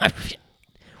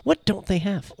 What don't they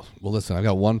have? Well, listen, I've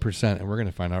got 1% and we're going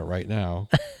to find out right now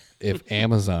if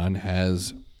Amazon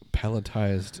has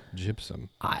pelletized gypsum.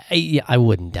 I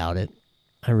wouldn't doubt it.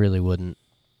 I really wouldn't.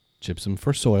 Gypsum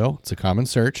for soil. It's a common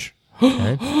search.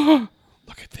 Okay.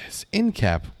 Look at this.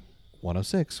 InCap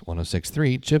 106,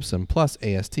 106.3 gypsum plus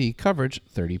AST coverage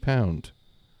 30 pound.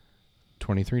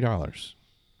 $23.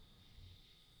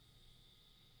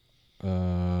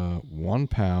 1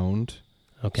 pound.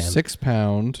 Okay. 6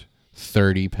 pound,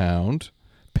 30 pound.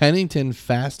 Pennington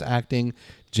fast acting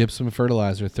gypsum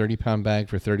fertilizer 30 pound bag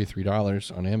for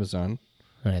 $33 on Amazon.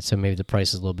 All right, so maybe the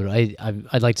price is a little bit.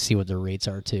 I'd like to see what the rates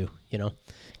are too,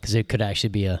 because it could actually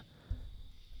be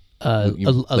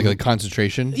like a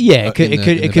concentration. Yeah,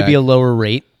 it could be a lower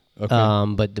rate.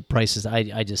 Okay. But the prices,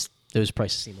 those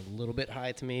prices seem a little bit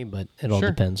high to me. But it all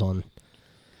depends on.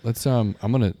 Let's I'm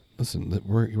gonna listen.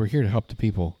 We're here to help the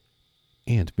people,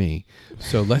 and me.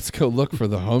 So let's go look for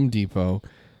the Home Depot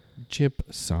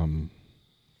gypsum.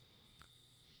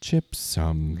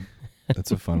 Gypsum.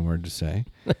 That's a fun word to say.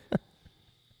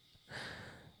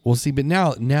 Well, see, but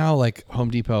now like Home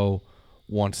Depot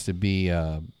wants to be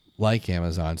like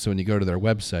Amazon. So when you go to their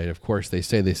website, of course, they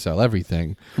say they sell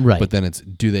everything. Right. But then it's,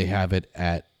 do they have it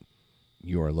at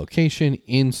your location,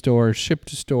 in store, ship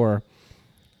to store?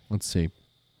 Let's see.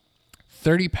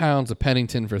 30 pounds of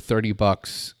Pennington for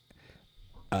 $30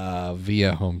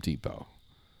 via Home Depot.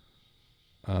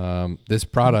 This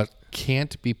product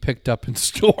can't be picked up in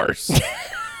stores.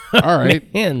 All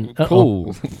right. Man,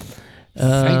 cool.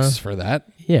 Thanks for that.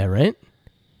 Yeah, right?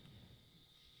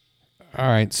 All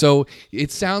right. So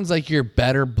it sounds like your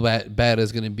better bet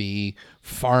is going to be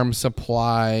farm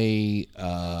supply,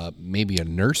 maybe a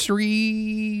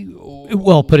nursery.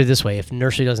 Well, put it this way. If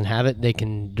nursery doesn't have it, they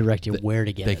can direct you where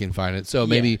to get They it. can find it. So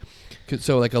maybe,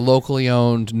 so like a locally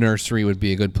owned nursery would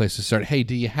be a good place to start. Hey,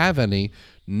 do you have any?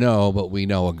 No, but we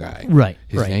know a guy. Right.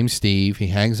 His name's Steve. He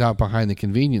hangs out behind the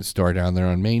convenience store down there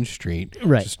on Main Street.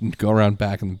 Right. Just go around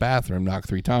back in the bathroom, knock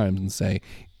 3 times, and say,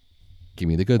 "Give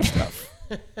me the good stuff."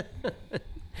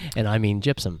 And I mean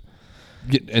gypsum.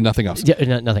 And nothing else.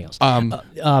 Yeah, nothing else.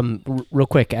 Real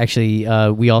quick, actually,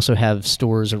 we also have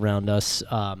stores around us.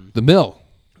 The mill.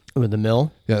 The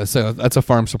mill. Yeah, that's a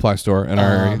farm supply store in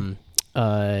our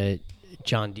area.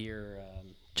 John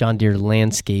Deere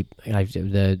Landscape.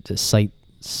 The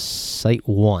Site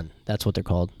One. That's what they're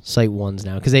called. Site Ones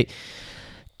now because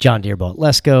John Deere bought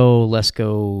Lesco.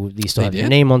 Lesco, they still have their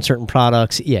name on certain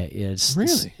products. Yeah, it's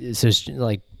really. It's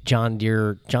like John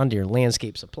Deere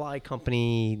Landscape Supply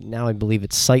Company. Now I believe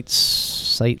it's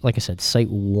Site. Like I said, Site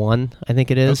One. I think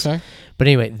it is. Okay. But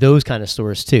anyway, those kind of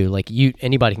stores too. Like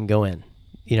anybody can go in.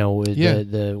 You know,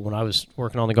 when I was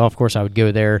working on the golf course, I would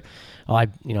go there. I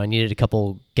needed a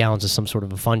couple gallons of some sort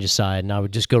of a fungicide, and I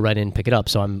would just go right in and pick it up.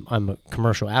 So I'm a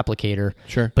commercial applicator.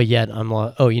 Sure. But yet I'm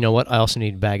like, oh, you know what? I also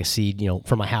need a bag of seed,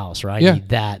 for my house, or I need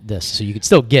this. So you could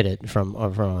still get it from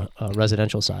a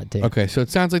residential side too. Okay, so it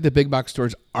sounds like the big box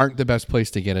stores aren't the best place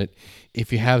to get it.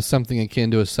 If you have something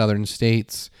akin to a Southern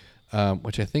States,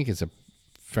 which I think is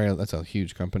that's a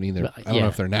huge company. I don't know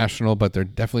if they're national, but they're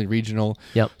definitely regional.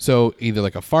 Yep. So either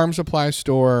like a farm supply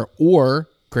store or,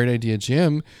 great idea,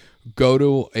 Jim, go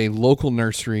to a local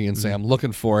nursery and say, I'm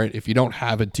looking for it. If you don't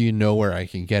have it, do you know where I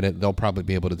can get it? They'll probably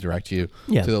be able to direct you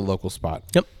to the local spot.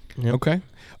 Yep. Okay.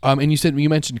 And you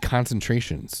mentioned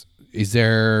concentrations. Is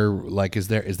there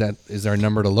a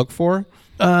number to look for?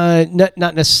 Not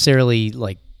necessarily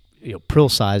like Prill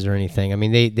size or anything. I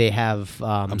mean, they have.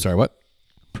 I'm sorry, what?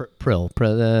 Prill,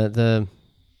 the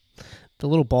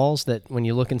little balls that when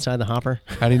you look inside the hopper.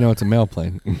 How do you know it's a mail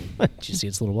plane? Did you see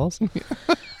its little balls?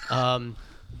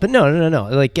 But no.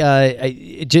 Like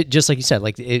just like you said,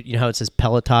 like how it says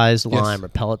pelletized lime or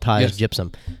pelletized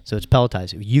gypsum. So it's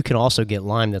pelletized. You can also get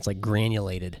lime that's like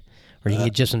granulated, or you can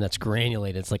get gypsum that's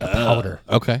granulated. It's like a powder.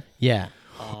 Okay. Yeah.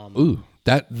 Ooh,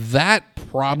 that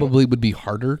probably would be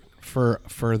harder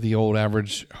for the old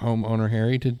average homeowner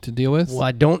Harry to deal with. Well,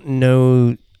 I don't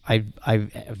know.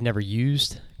 I've never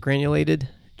used granulated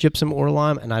gypsum or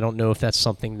lime, and I don't know if that's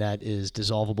something that is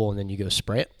dissolvable and then you go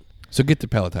spray it. So get the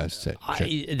pelletized.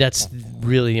 Sure. That's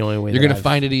really the only way. You're going to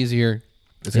find it easier.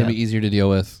 It's going to be easier to deal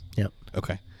with. Yep.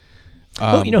 Okay.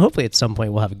 Well, hopefully at some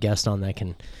point we'll have a guest on that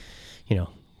can,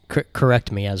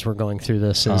 correct me as we're going through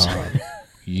this.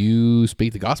 You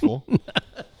speak the gospel.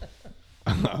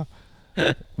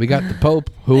 We got the Pope.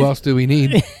 Who else do we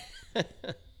need?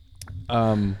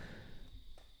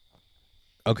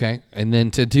 Okay. And then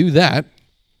to do that,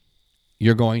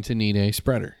 you're going to need a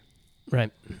spreader.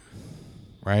 Right.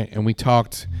 Right? And we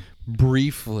talked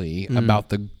briefly about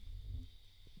the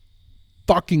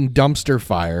fucking dumpster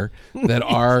fire that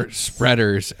are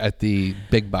spreaders at the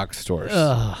big box stores.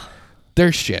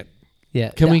 They're shit.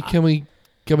 Yeah. Can we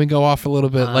go off a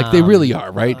little bit? Like they really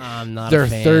are, right? I'm not They're a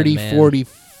fan, 30, man. 40,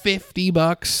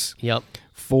 $50. Yep.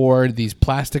 For these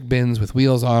plastic bins with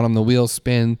wheels on them. The wheels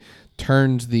spin,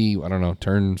 turns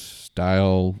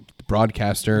turnstile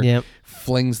broadcaster,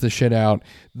 flings the shit out.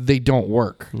 They don't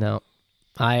work. No.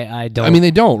 I don't. I mean, they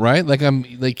don't, right? Like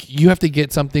you have to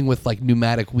get something with like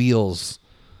pneumatic wheels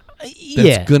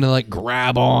that's gonna like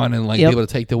grab on and like be able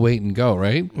to take the weight and go,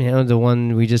 right? The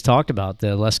one we just talked about,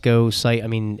 the Lesco site. I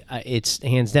mean, it's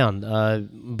hands down.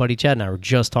 Buddy Chad and I were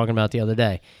just talking about it the other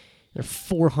day. They're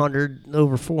over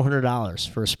 $400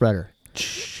 for a spreader.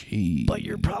 Jeez. But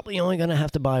you're probably only gonna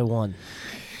have to buy one.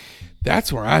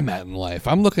 That's where I'm at in life.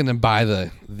 I'm looking to buy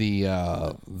the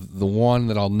one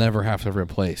that I'll never have to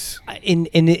replace. And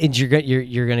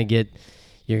you're gonna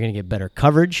get better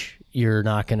coverage. You're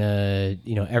not gonna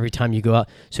every time you go out.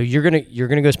 So you're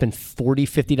gonna go spend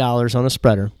 $50 on a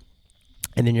spreader,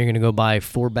 and then you're gonna go buy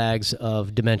 4 bags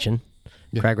of Dimension,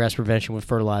 crabgrass prevention with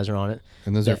fertilizer on it.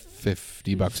 And those are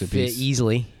 $50 a piece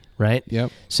easily, right?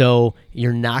 Yep. So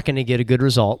you're not gonna get a good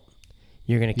result.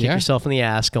 You're gonna kick yourself in the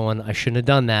ass, going, "I shouldn't have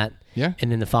done that." Yeah.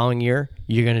 And then the following year,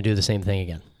 you're going to do the same thing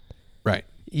again. Right.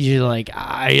 You're like,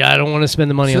 I don't want to spend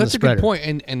the money on the spreader. That's a good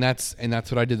point, and that's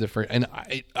what I did the first. And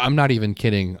I'm not even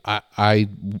kidding. I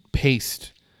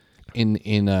paced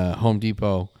in Home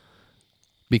Depot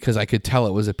because I could tell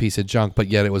it was a piece of junk, but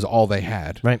yet it was all they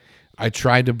had. Right. I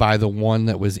tried to buy the one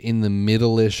that was in the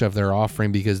middle-ish of their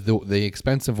offering because the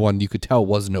expensive one you could tell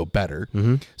was no better.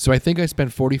 Mm-hmm. So I think I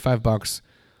spent $45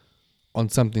 on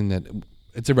something that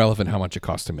it's irrelevant how much it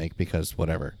costs to make because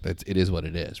whatever, it is what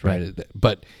it is, right?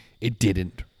 But it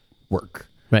didn't work.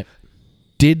 Right.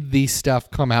 Did the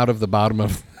stuff come out of the bottom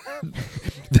of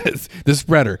the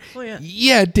spreader? Oh, yeah.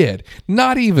 Yeah, it did.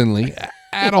 Not evenly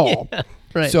at all. Yeah,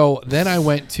 right. So then I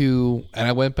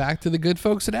went back to the good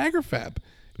folks at AgriFab,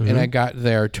 and I got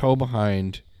their toe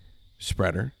behind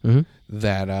spreader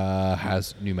that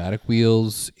has pneumatic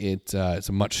wheels. It's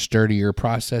a much sturdier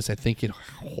process. I think it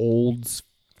holds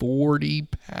 40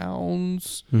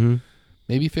 pounds,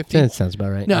 maybe 50. That sounds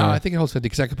about right. No, Yeah. I think it holds 50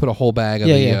 because I could put a whole bag of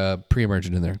the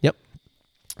pre-emergent in there. Yep.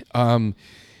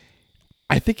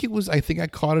 I think I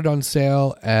caught it on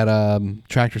sale at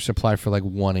Tractor Supply for like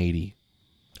 $180.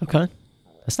 Okay.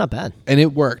 That's not bad. And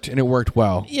it worked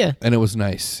well. Yeah. And it was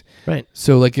nice. Right.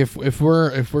 So like if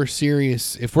we're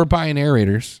serious, if we're buying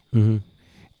aerators,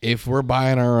 if we're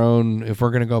buying our own, if we're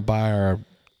going to go buy our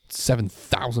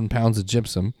 7,000 pounds of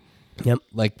gypsum, Yep.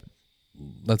 like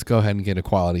let's go ahead and get a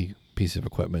quality piece of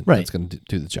equipment Right. that's going to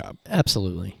do the job.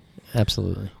 Absolutely.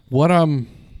 What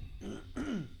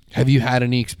have you had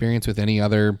any experience with any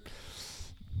other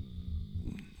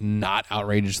not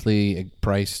outrageously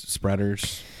priced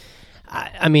spreaders?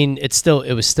 I mean,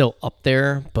 it was still up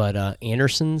there, but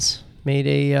Anderson's made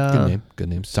a Good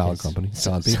name, solid company,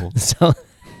 solid people, So,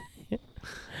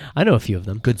 I know a few of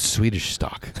them. good Swedish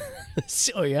stock.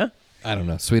 Oh yeah. I don't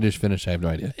know, Swedish, Finnish, I have no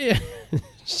idea. Yeah.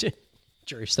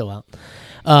 Jury's still out.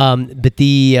 But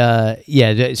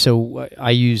so I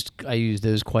used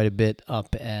those quite a bit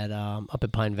up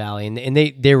at Pine Valley, and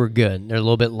they were good. They're a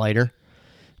little bit lighter.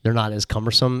 They're not as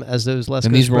cumbersome as those Lesco.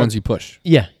 And these were ones you push.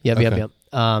 Yeah. Yep.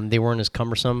 They weren't as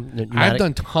cumbersome. I've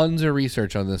done tons of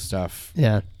research on this stuff.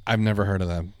 Yeah. I've never heard of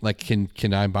them. Like,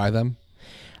 can I buy them?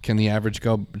 Can the average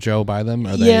Joe buy them?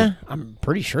 Are Yeah, I'm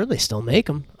pretty sure they still make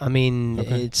them. I mean,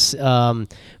 it's.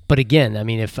 But again, I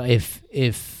mean, if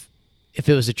it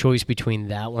was a choice between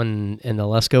that one and the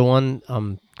Lesco one,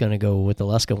 I'm gonna go with the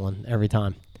Lesco one every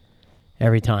time.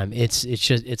 It's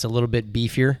a little bit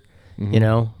beefier,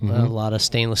 a lot of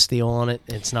stainless steel on it.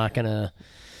 It's not gonna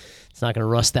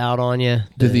rust out on you.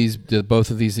 Do both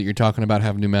of these that you're talking about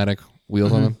have pneumatic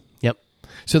wheels on them? Yep.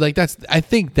 So like I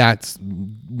think that's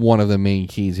one of the main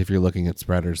keys if you're looking at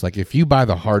spreaders. Like if you buy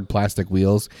the hard plastic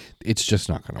wheels, it's just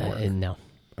not going to work. No.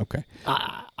 Okay.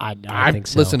 I think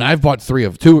so. Listen, I've bought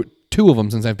two of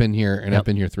them since I've been here, and I've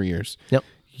been here 3 years. Yep.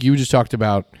 You just talked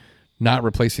about not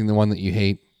replacing the one that you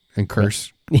hate and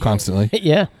curse constantly.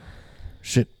 Yeah.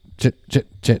 Shit.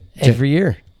 Every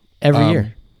year.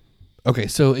 Okay,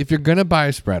 so if you're going to buy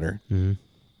a spreader,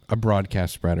 a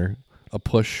broadcast spreader, a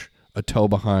push, a toe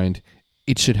behind,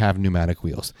 it should have pneumatic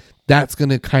wheels. That's going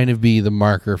to kind of be the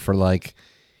marker for like,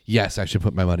 yes, I should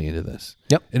put my money into this.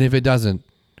 Yep. And if it doesn't,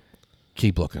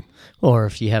 keep looking. Or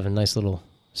if you have a nice little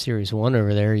Series 1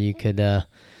 over there, you could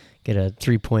get a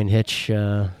 3-point hitch,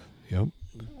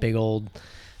 big old,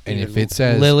 and if it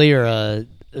says Lily or a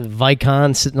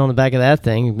Vicon sitting on the back of that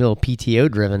thing, a little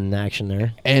PTO driven action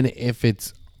there. And if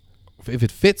it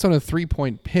fits on a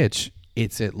 3-point pitch,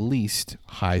 it's at least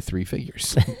high 3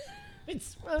 figures.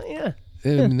 It's yeah. I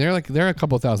mean, they're a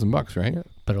couple $1,000, right? Yeah,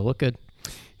 but it'll look good.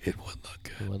 It would look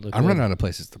good. I'm running out of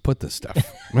places to put this stuff. I'm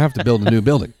gonna have to build a new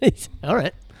building. All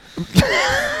right.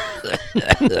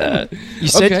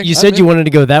 You said you wanted to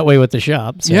go that way with the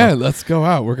shop. So. Yeah, let's go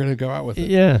out. We're gonna go out with it.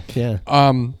 Yeah.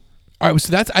 All right.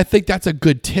 So I think that's a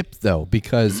good tip though,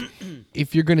 because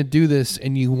if you're gonna do this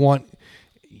and you want,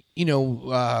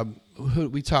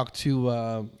 we talked to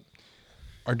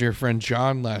our dear friend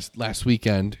John last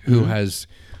weekend, who has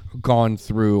gone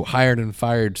through, hired and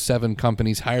fired 7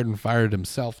 companies, hired and fired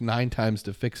himself 9 times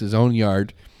to fix his own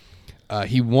yard.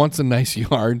 He wants a nice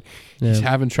yard. He's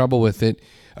having trouble with it.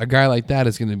 A guy like that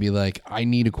is going to be like, I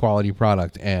need a quality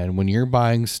product. And when you're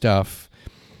buying things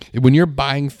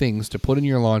to put in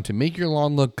your lawn to make your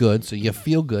lawn look good, so you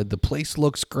feel good, the place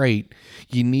looks great,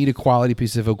 you need a quality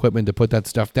piece of equipment to put that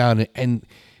stuff down. And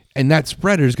that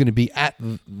spreader is going to be at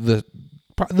the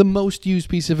most used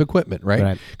piece of equipment,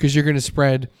 right? Because you're going to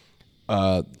spread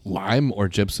lime or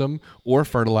gypsum or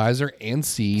fertilizer and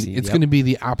seed. It's going to be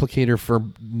the applicator for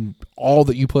all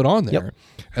that you put on there,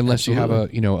 unless you have a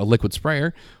liquid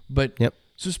sprayer. But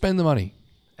so spend the money.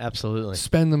 Absolutely,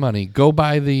 spend the money. Go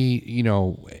buy the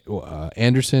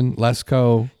Anderson,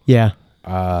 Lesco. Yeah.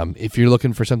 If you're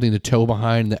looking for something to tow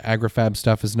behind, the AgriFab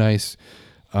stuff is nice.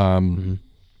 So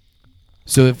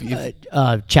if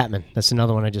Chapman, that's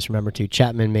another one I just remembered too.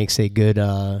 Chapman makes a good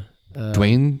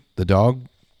Dwayne the dog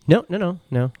No.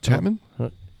 Chapman.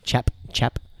 Chap.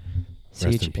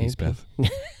 Rest in peace, C-H-A-P.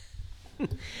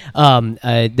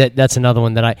 Beth. That's another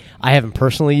one that I haven't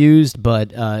personally used,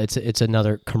 but it's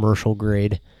another commercial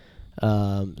grade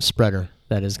spreader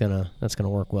that's gonna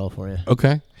work well for you.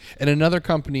 Okay. And another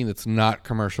company that's not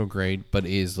commercial grade, but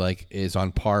is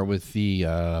on par with the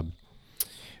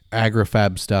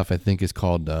AgriFab stuff, I think is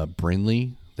called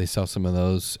Brinley. They sell some of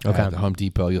those at the Home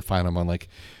Depot. You'll find them on like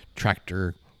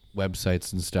tractor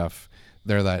websites and stuff.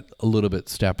 They're that a little bit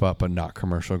step up, but not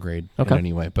commercial grade in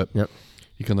any way. But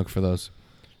you can look for those.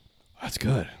 That's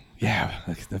good. Yeah,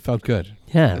 that felt good.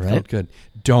 Yeah, that right. felt good.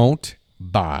 Don't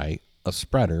buy a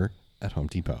spreader at Home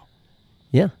Depot.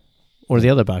 Yeah, or the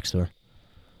other box store.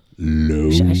 No.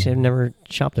 Actually, I've never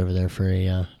shopped over there for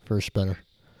a spreader.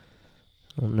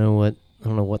 I don't know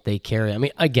what they carry. I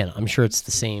mean, again, I'm sure it's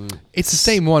the same. It's the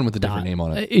same one with a different name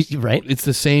on it. Right? It's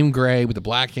the same gray with the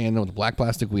black handle with the black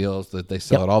plastic wheels that they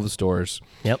sell at all the stores.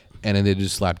 Yep. And then they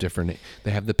just slap different.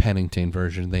 They have the Pennington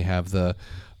version. They have the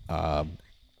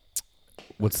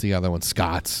what's the other one?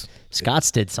 Scott's.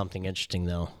 Scott's did something interesting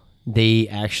though. They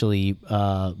actually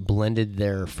blended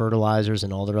their fertilizers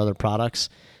and all their other products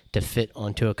to fit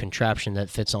onto a contraption that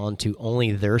fits onto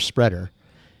only their spreader.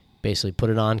 Basically, put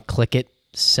it on, click it,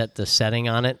 set the setting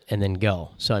on it, and then go.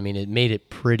 So, I mean, it made it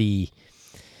pretty...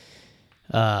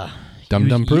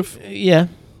 Dum-dum proof? Yeah.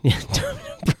 Dum-dum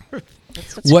proof.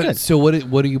 That's What? good. So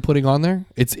what are you putting on there?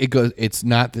 It's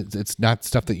not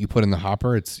stuff that you put in the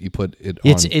hopper. You put it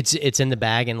on. It's in the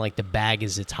bag, and like the bag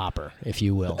is its hopper, if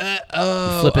you will. You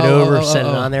flip it over, set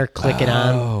it on there, click it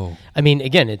on. I mean,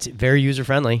 again, it's very user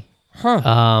friendly.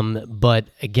 Huh. But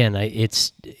again,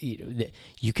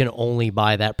 you can only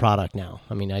buy that product now.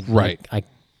 I mean, I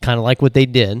kind of like what they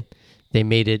did. They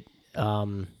made it.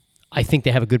 I think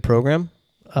they have a good program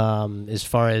as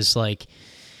far as like,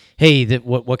 hey,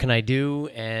 what can I do?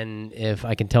 And if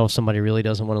I can tell if somebody really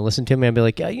doesn't want to listen to me, I'll be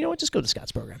like, yeah, you know what? Just go to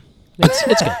Scott's program. It's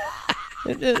good.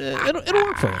 It'll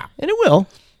work for you, and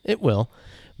it will.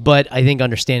 But I think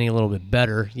understanding a little bit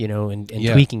better, and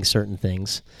tweaking certain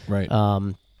things, right.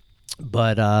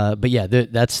 But yeah,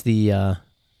 that's the.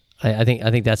 I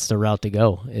think that's the route to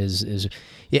go.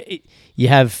 You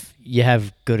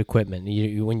have good equipment.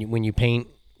 When you paint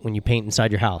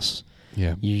inside your house.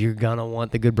 Yeah, you're gonna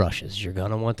want the good brushes. You're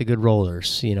gonna want the good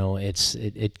rollers.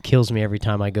 It kills me every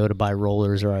time I go to buy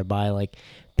rollers or I buy like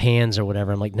pans or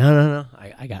whatever. I'm like, no.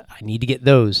 I need to get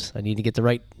those. I need to get the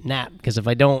right nap because if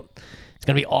I don't, it's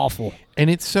gonna be awful. And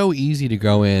it's so easy to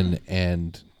go in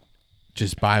and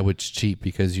just buy what's cheap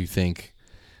because you think,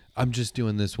 I'm just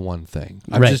doing this one thing.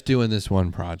 I'm just doing this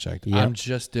one project. Yep. I'm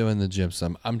just doing the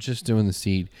gypsum. I'm just doing the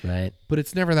seed. Right. But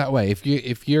it's never that way.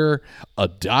 If you're a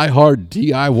diehard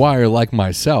DIYer like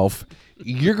myself,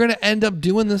 you're going to end up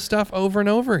doing this stuff over and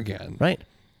over again. Right.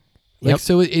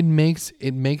 So it makes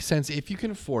sense. If you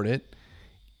can afford it,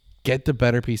 get the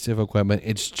better piece of equipment.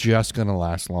 It's just going to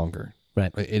last longer.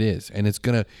 Right. It is. And it's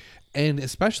going to, and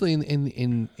especially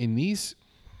in these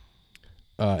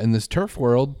in this turf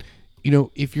world,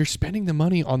 if you're spending the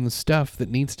money on the stuff that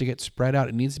needs to get spread out,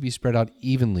 it needs to be spread out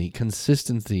evenly,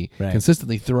 consistently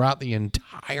throughout the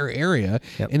entire area.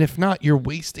 Yep. And if not, you're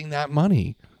wasting that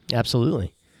money.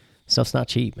 Absolutely. Stuff's not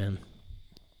cheap, man.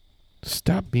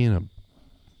 Stop being a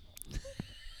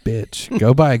bitch.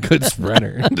 Go buy a good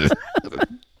spreader.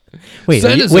 Wait,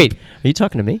 are you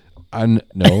talking to me?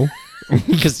 No.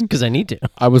 Because I need to.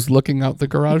 I was looking out the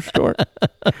garage door.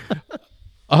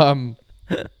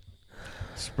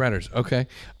 Spreaders. Okay.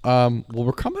 Well,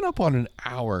 we're coming up on an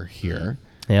hour here.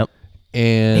 Yep.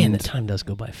 And man, the time does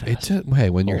go by fast. Hey,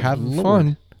 when you're having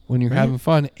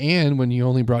fun, and when you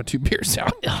only brought 2 beers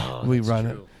out, we run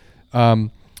it.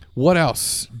 What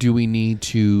else do we need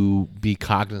to be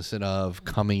cognizant of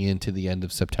coming into the end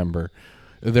of September?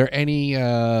 Are there any?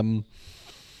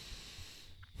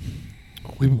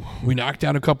 We knocked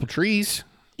down a couple trees.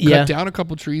 Cut down a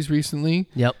couple trees recently.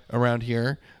 Yep. Around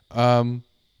here.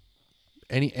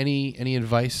 Any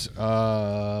advice?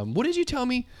 What did you tell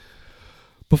me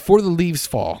before the leaves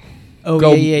fall? Oh,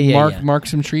 go yeah. Mark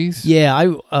some trees.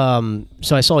 Yeah,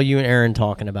 so I saw you and Aaron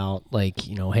talking about like,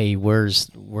 hey, where does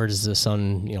the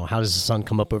sun, how does the sun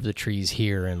come up over the trees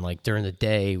here? And like during the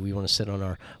day, we want to sit on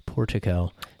our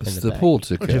portico. It's the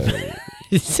portico.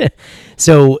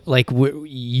 So like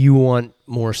you want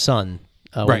more sun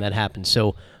when that happens.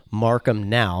 So mark them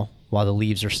now while the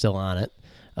leaves are still on it.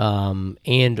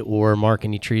 And or mark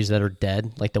any trees that are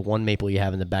dead, like the one maple you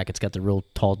have in the back. It's got the real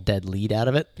tall dead lead out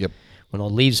of it. Yep. When all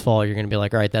the leaves fall, you're going to be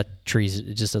like, all right, that tree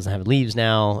it just doesn't have leaves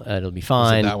now. It'll be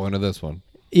fine. Is it that one or this one?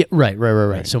 Yeah,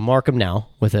 right. So mark them now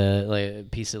with a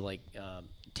piece of like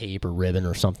tape or ribbon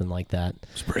or something like that,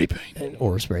 Spray paint.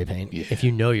 or spray paint. Yeah. If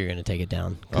you know you're going to take it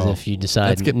down, because Oh, if you decide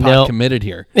Let's get pot no, committed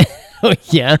here.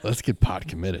 yeah, Let's get pot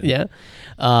committed. yeah.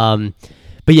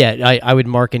 But yeah, I would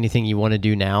mark anything you want to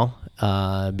do now,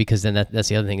 because then that's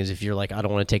the other thing is if you're like, I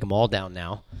don't want to take them all down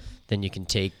now, then you can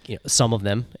take some of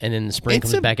them, and then the spring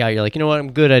It's comes back out. You're like, you know what,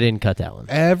 I'm good. I didn't cut that one.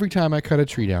 Every time I cut a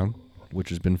tree down, which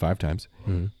has been 5 times,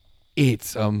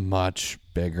 it's a much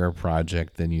bigger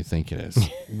project than you think it is.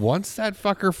 Once that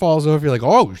fucker falls over, you're like,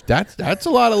 oh, that's a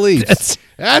lot of leaves.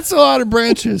 That's a lot of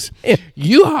branches.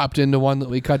 You hopped into one that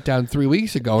we cut down 3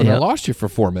 weeks ago, and I lost you for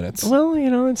 4 minutes. Well,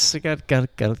 it's got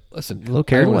Listen, a little I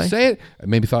carried didn't want away. to say it. I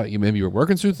maybe thought you were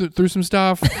working through some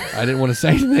stuff. I didn't want to say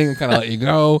anything and kind of let you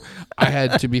go.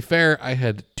 To be fair, I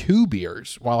had 2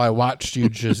 beers while I watched you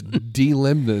just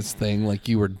delimb this thing like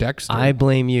you were Dexter. I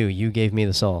blame you. You gave me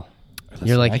the saw.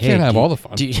 You're like, I hey, can't have all the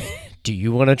fun. Do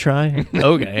you want to try?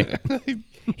 Okay.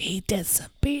 He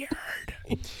disappeared.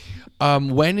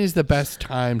 When is the best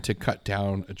time to cut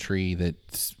down a tree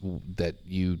that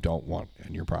you don't want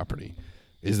on your property?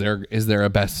 Is there a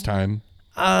best time?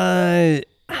 I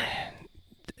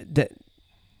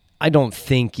don't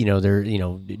think they're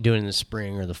doing it in the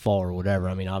spring or the fall or whatever.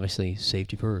 I mean, obviously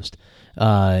safety first.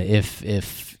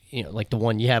 If like the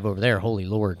one you have over there, holy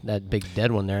Lord, that big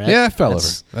dead one there. Yeah, it fell over.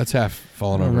 That's half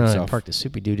fallen I don't over know. itself. Park the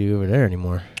soupy doo doo over there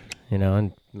anymore.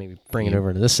 And maybe bring it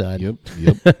over to this side. Yep.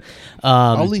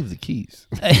 I'll leave the keys.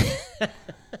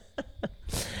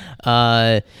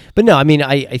 But no, I mean,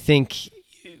 I think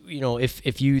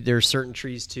if you there's certain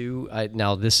trees too.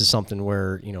 Now this is something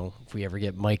where if we ever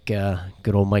get Mike,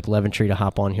 good old Mike Leventree to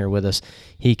hop on here with us,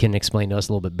 he can explain to us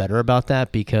a little bit better about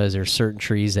that, because there's certain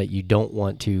trees that you don't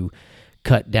want to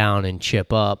cut down and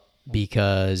chip up,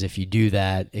 because if you do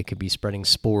that, it could be spreading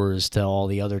spores to all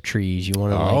the other trees. You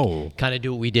want to kind of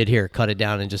do what we did here, cut it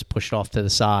down and just push it off to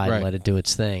the side and let it do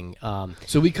its thing.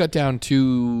 So we cut down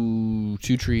two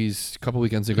trees a couple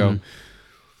weekends ago.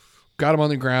 Got them on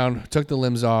the ground, took the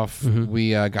limbs off.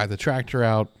 We got the tractor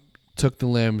out, took the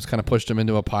limbs, kind of pushed them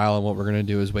into a pile, and what we're going to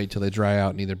do is wait till they dry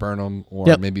out and either burn them,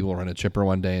 or maybe we'll run a chipper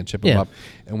one day and chip them up.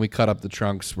 And we cut up the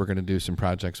trunks. We're going to do some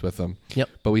projects with them.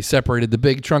 But we separated the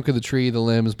big trunk of the tree, the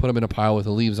limbs, put them in a pile with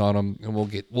the leaves on them, and we'll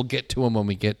get to them when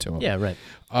we get to them. Yeah, right.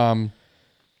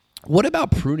 What about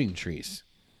pruning trees?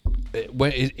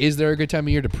 Is there a good time of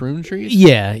year to prune trees?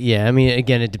 Yeah. I mean,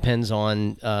 again, it depends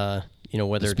on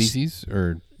whether Species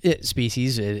or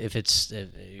species, if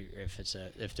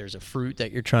there's a fruit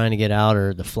that you're trying to get out,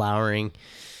 or the flowering.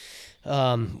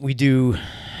 We do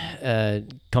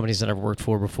companies that I've worked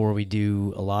for before. We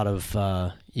do a lot of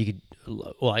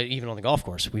even on the golf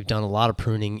course, we've done a lot of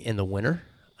pruning in the winter,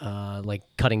 like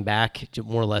cutting back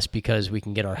more or less because we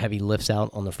can get our heavy lifts out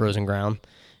on the frozen ground,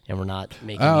 and we're not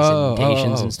making these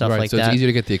indentations and stuff like so that. So it's easier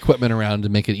to get the equipment around to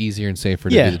make it easier and safer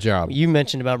to do the job. You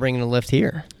mentioned about bringing a lift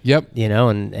here. Yep.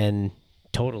 And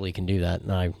totally can do that,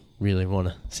 and I really want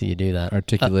to see you do that.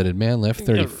 Articulated man lift,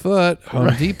 30 foot,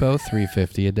 Home Depot,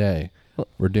 $350 a day.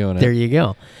 We're doing it. There you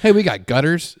go. Hey, we got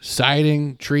gutters,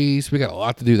 siding, trees. We got a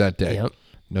lot to do that day. Yep.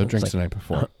 No drinks the night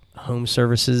before. Home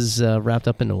services wrapped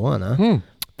up into one, huh?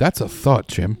 That's a thought,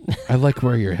 Jim. I like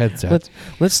where your head's at.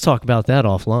 Let's talk about that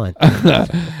offline.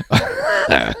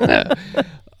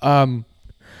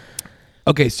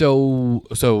 Okay, so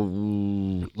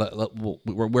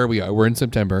where we are, we're in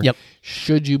September. Yep.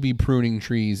 Should you be pruning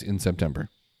trees in September?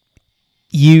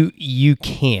 You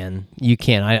can.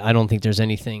 I don't think there's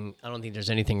anything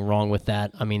wrong with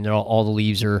that. I mean, all the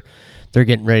leaves they're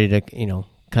getting ready to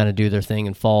kind of do their thing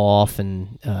and fall off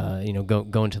and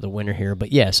go into the winter here.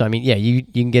 But yeah, so I mean, yeah, you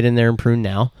can get in there and prune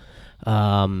now.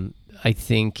 I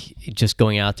think just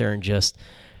going out there and just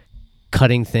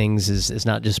cutting things is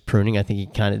not just pruning. I think you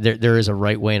kind of there is a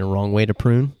right way and a wrong way to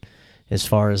prune, as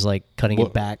far as like cutting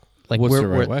it back, like what's the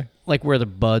right way? Like where the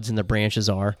buds and the branches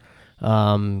are.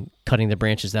 Cutting the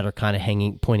branches that are kind of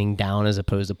pointing down as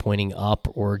opposed to pointing up,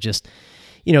 or just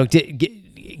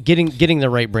getting the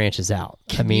right branches out.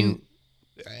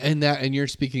 And you're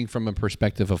speaking from a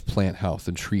perspective of plant health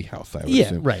and tree health, I would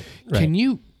assume. Right. Can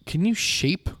you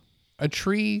shape a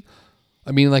tree?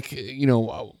 I mean, like,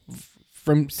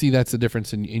 that's the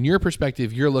difference in your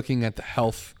perspective. You're looking at the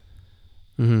health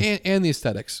and the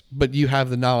aesthetics, but you have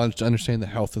the knowledge to understand the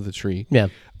health of the tree. Yeah.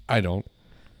 I don't.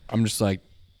 I'm just like,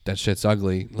 that shit's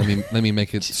ugly. Let me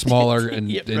make it smaller and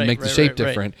make the shape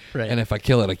different. Right. And if I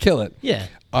kill it, I kill it. Yeah.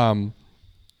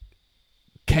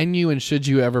 Can you and should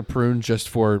you ever prune just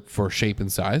for shape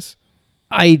and size?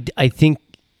 I think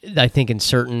in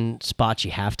certain spots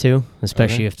you have to,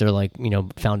 especially if they're like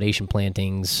foundation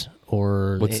plantings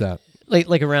or What's that?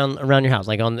 like around your house,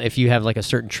 like on if you have like a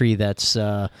certain tree that's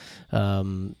or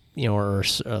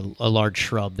a large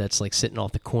shrub that's like sitting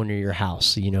off the corner of your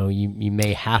house, you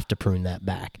may have to prune that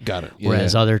back. Got it. Yeah,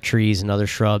 Whereas other trees and other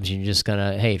shrubs, you're just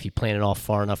gonna, hey, if you plant it off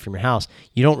far enough from your house,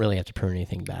 you don't really have to prune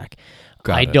anything back.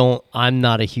 I'm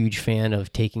not a huge fan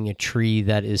of taking a tree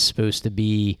that is supposed to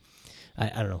be, I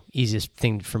don't know, easiest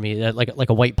thing for me, like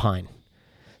a white pine.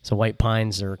 So white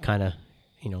pines are kind of,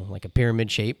 like a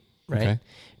pyramid shape, right? Okay.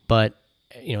 But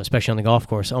especially on the golf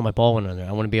course, my ball went under.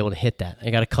 I want to be able to hit that. I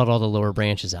got to cut all the lower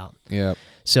branches out. Yeah.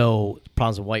 So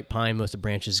problems with white pine, most of the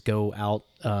branches go out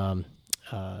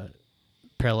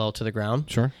parallel to the ground.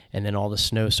 Sure. And then all the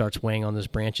snow starts weighing on those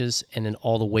branches, and then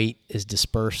all the weight is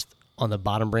dispersed on the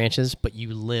bottom branches, but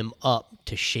you limb up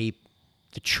to shape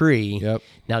the tree. Yep.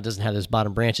 Now it doesn't have those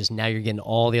bottom branches. Now you're getting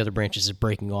all the other branches are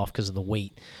breaking off because of the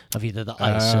weight of either the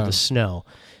ice or the snow.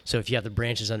 So if you have the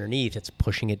branches underneath, it's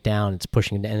pushing it down,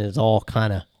 and it's all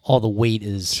the weight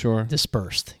is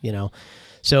dispersed,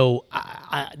 So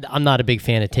I'm not a big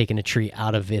fan of taking a tree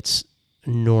out of its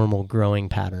normal growing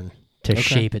pattern to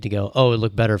shape it to go, it would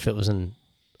look better if it was in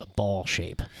a ball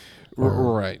shape.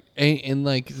 Right. And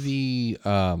like the,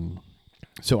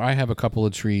 so I have a couple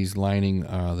of trees lining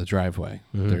the driveway.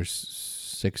 Mm-hmm. There's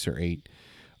 6 or 8,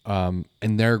 and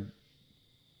they're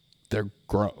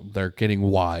getting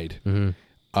wide. Mm-hmm.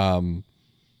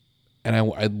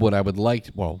 And what I would like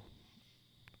to,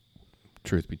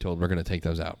 truth be told, we're going to take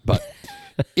those out. But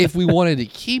if we wanted to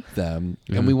keep them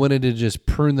and we wanted to just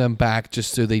prune them back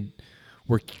just so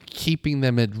we're keeping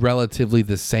them at relatively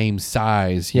the same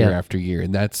size year after year.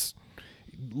 And that's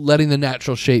letting the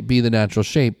natural shape be the natural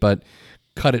shape, but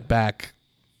cut it back.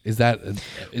 Is that,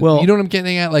 you know what I'm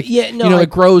getting at? Like, it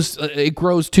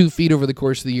grows 2 feet over the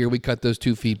course of the year. We cut those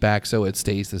 2 feet back so it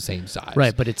stays the same size.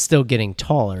 Right, but it's still getting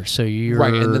taller. So you're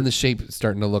right, and then the shape is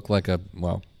starting to look like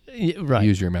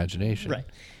use your imagination. Right,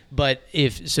 but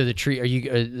the tree, are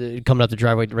you coming up the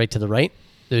driveway right to the right?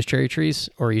 Those cherry trees,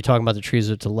 or are you talking about the trees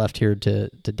to the left here to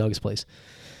Doug's place?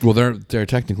 Well, they're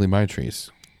technically my trees.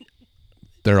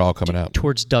 They're all coming out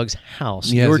towards Doug's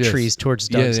house. Yes, trees towards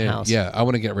Doug's house. Yeah, I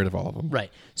want to get rid of all of them. Right.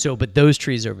 So, but those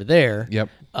trees over there. Yep.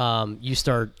 You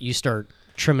start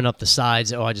trimming up the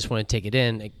sides. I just want to take it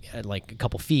in at like a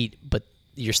couple feet, but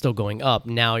you're still going up.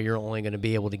 Now you're only going to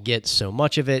be able to get so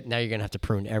much of it. Now you're going to have to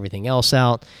prune everything else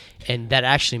out, and that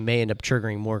actually may end up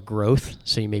triggering more growth.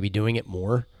 So you may be doing it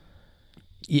more.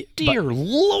 Dear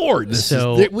Lord,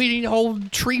 we need a whole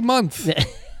tree month.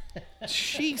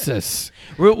 Jesus,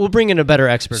 we'll bring in a better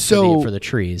expert for the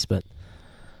trees, but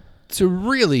so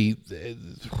really,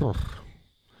 all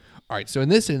right. So in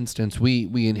this instance,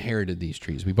 we inherited these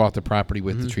trees. We bought the property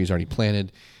with the trees already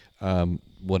planted.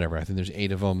 Whatever. I think there's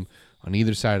 8 of them on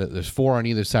either side. There's 4 on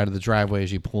either side of the driveway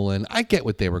as you pull in. I get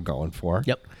what they were going for.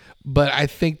 Yep. But I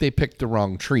think they picked the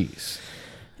wrong trees.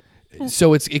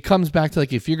 So it comes back to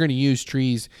like if you're going to use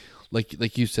trees.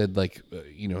 Like you said,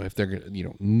 if they're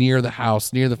near the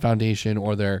house, near the foundation,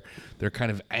 or they're kind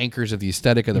of anchors of the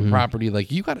aesthetic of the property, like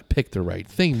you got to pick the right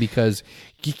thing because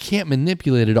you can't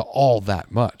manipulate it all that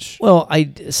much. Well,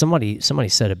 somebody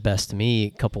said it best to me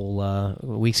a couple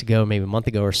weeks ago, maybe a month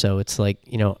ago or so. It's like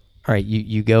all right,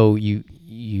 you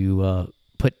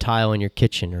put tile in your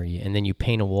kitchen, and then you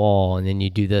paint a wall, and then you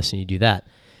do this and you do that.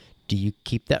 Do you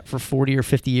keep that for 40 or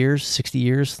 50 years, 60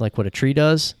 years, like what a tree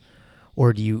does?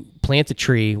 Or do you plant a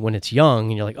tree when it's young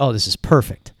and you're like, this is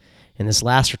perfect, and this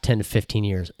lasts for 10 to 15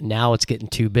 years. Now it's getting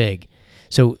too big.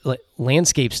 So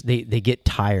landscapes, they get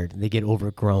tired. They get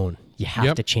overgrown. You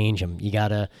have to change them. You got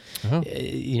to,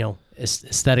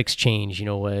 aesthetics change,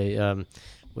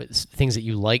 things that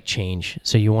you like change.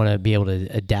 So you want to be able to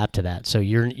adapt to that. So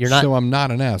you're not. So I'm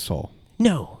not an asshole.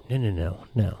 No.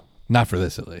 Not for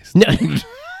this, at least. No.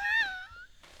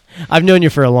 I've known you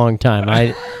for a long time.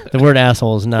 The word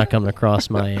asshole is not coming across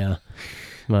my.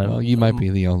 Well, you might be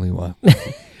the only one.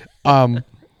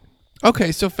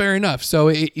 Okay, so fair enough.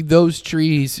 So those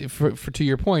trees, to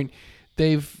your point,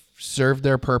 they've served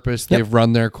their purpose. They've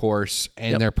run their course,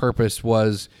 and their purpose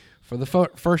was for the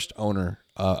first owner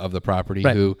of the property,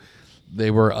 who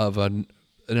they were of an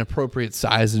appropriate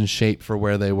size and shape for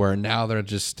where they were. Now they're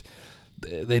just.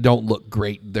 They don't look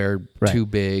great. They're too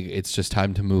big. It's just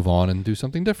time to move on and do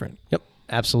something different. Yep,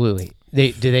 absolutely.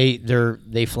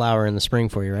 They flower in the spring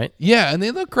for you, right? Yeah, and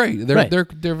they look great.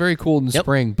 They're very cool in the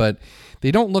spring, but they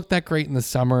don't look that great in the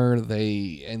summer.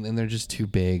 And they're just too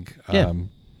big. Yeah,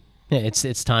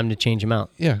 it's time to change them out.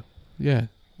 Yeah.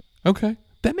 Okay,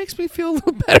 that makes me feel a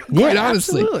little better. Quite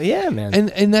honestly, absolutely. Yeah, man.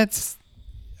 And that's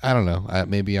I don't know.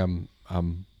 Maybe I'm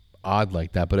odd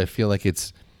like that, but I feel like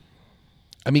it's.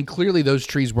 I mean, clearly those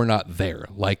trees were not there.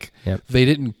 Like, Yep. they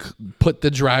didn't put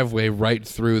the driveway right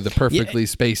through the perfectly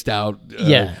spaced out,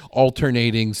 Yeah.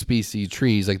 alternating species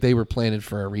trees. Like, they were planted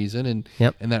for a reason, and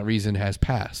Yep. and that reason has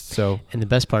passed. So, And the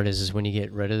best part is when you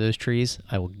get rid of those trees,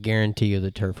 I will guarantee you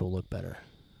the turf will look better.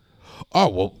 oh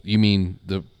well, you mean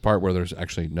the part where there's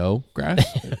actually no grass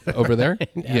over there?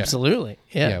 Absolutely.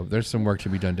 Yeah, there's some work to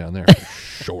be done down there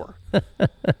for sure.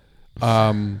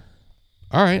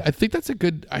 All right, I think that's a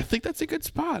good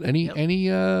spot. Any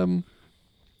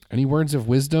words of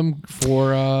wisdom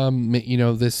for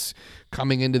this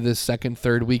coming into this second,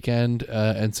 third weekend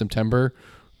in September?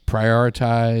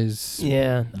 Prioritize.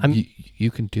 Yeah.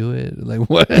 You can do it. Like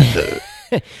what?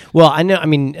 Well, I know. I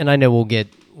mean, and I know we'll get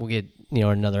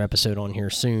another episode on here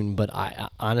soon. But I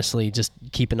honestly just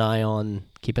keep an eye on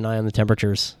the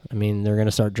temperatures. I mean, they're going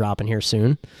to start dropping here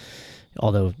soon.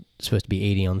 Although it's supposed to be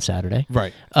 80 on Saturday.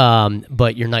 Right.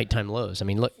 But your nighttime lows. I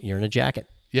mean, look, you're in a jacket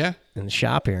Yeah. in the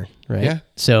shop here, right? Yeah.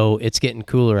 So it's getting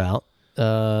cooler out.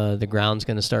 The ground's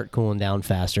going to start cooling down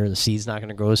faster. The seed's not going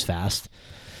to grow as fast.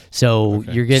 So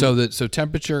you're getting So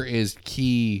temperature is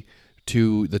key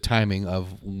to the timing of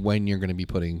when you're going to be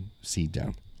putting seed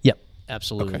down. Yep,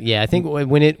 absolutely. Okay. Yeah, I think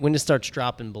when it starts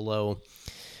dropping below,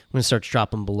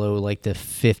 like the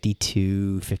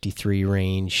 52, 53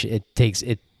 range, it takes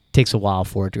a while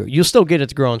for it to grow. You'll still get it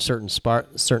to grow on certain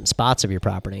spots of your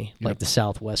property, like the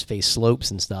southwest face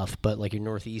slopes and stuff, but like your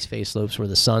northeast face slopes where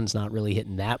the sun's not really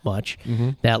hitting that much,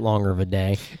 that longer of a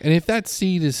day. And if that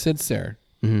seed sits there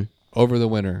over the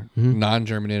winter,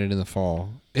 non-germinated in the fall,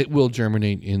 it will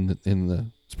germinate in the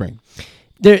spring.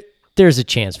 There's a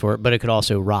chance for it, but it could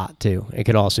also rot too. It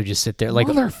could also just sit there like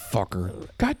Motherfucker.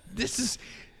 God, this is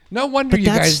no wonder you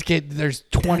guys there's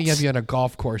 20 of you on a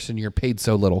golf course and you're paid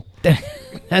so little.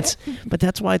 That's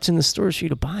why it's in the stores for you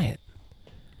to buy it.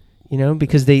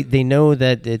 Because they know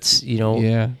that it's,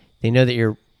 Yeah. they know that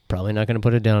you're probably not going to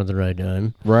put it down at the right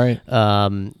time. Right.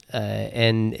 And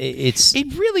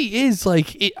It really is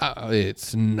like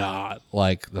it's not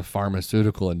like the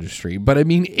pharmaceutical industry, but I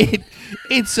mean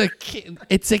it's akin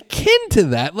to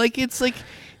that. Like it's like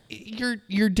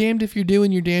you're damned if you do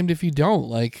and you're damned if you don't.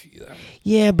 Like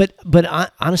yeah, but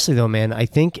honestly though, man, I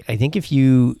think if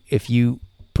you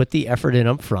put the effort in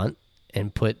up front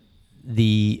and put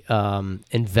the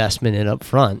investment in up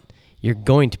front, you're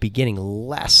going to be getting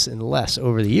less and less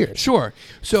over the years. Sure.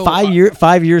 So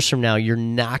 5 years from now, you're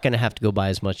not going to have to go buy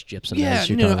as much gypsum as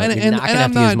you're talking about. You're not going to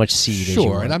have to use as much seed as you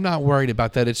want. And I'm not worried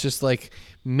about that. It's just like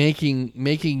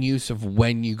making use of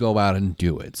when you go out and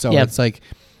do it. So it's like,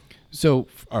 all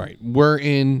right, we're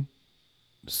in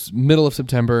middle of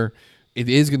September. It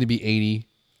is going to be 80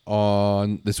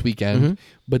 on this weekend,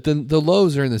 but then the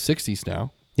lows are in the 60s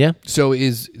now. Yeah. So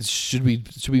should we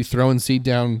throw in seed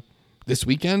down this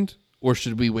weekend? Or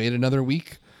should we wait another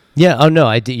week? Yeah. Oh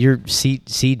no, you're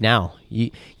seed now.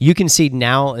 You can seed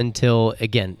now until,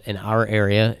 again, in our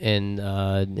area in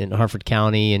Harford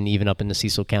County and even up into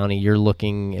Cecil County, you're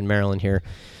looking in Maryland here.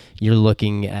 You're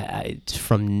looking at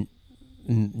from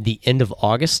the end of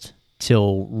August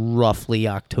till roughly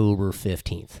October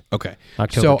 15th. Okay.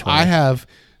 October 20th.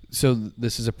 So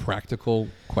this is a practical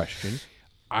question.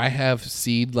 I have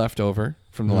seed left over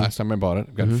from the last time I bought it.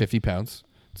 I've got 50 pounds.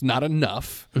 It's not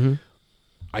enough.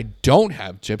 I don't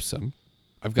have gypsum.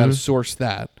 I've got to source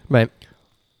that. Right.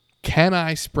 Can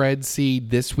I spread seed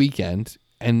this weekend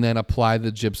and then apply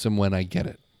the gypsum when I get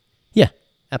it? Yeah,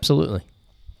 absolutely.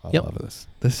 I love this.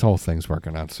 This whole thing's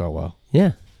working out so well.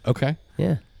 Yeah. Okay.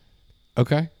 Yeah.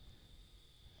 Okay.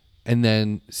 And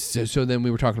then, so then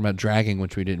we were talking about dragging,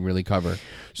 which we didn't really cover.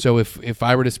 So if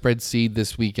I were to spread seed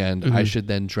this weekend, I should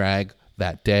then drag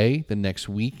that day, the next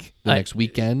week, next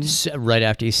weekend? Right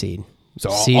after you seed. So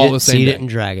seed all it, the same seed day. it and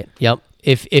drag it. Yep.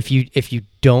 If you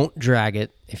don't drag it,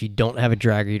 if you don't have a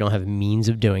dragger, you don't have a means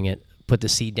of doing it, put the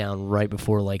seed down right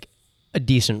before like a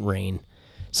decent rain.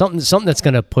 Something that's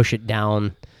going to push it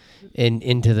down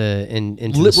into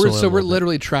the soil. So we're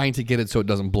literally trying to get it so it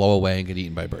doesn't blow away and get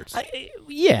eaten by birds.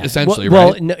 Yeah, essentially,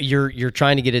 well, right? No, you're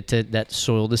trying to get it to that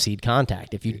soil to seed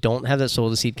contact. If you don't have that soil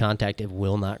to seed contact, it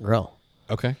will not grow.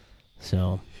 Okay.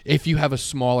 So if you have a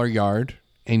smaller yard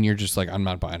and you're just like, I'm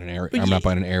not buying an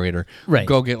aerator. Right.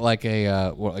 Go get like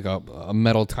a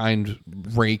metal tined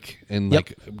rake and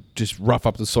like just rough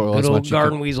up the soil. good as old much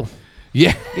garden weasel.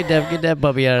 Yeah. Get that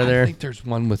puppy out of I there. think there's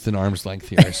one with an arm's length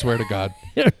here. I swear to God.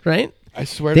 Right? I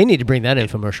swear. They need to bring that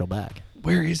infomercial back.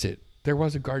 Where is it? There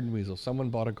was a garden weasel. Someone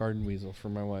bought a garden weasel for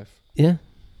my wife. Yeah.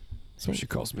 That's what she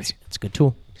calls me. It's a good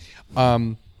tool.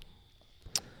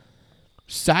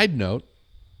 Side note,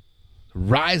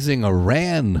 rising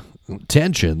Iran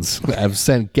tensions have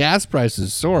sent gas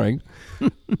prices soaring.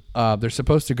 They're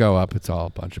supposed to go up. It's all a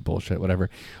bunch of bullshit, whatever.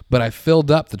 But I filled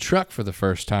up the truck for the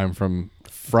first time from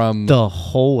The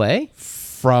whole way?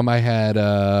 I had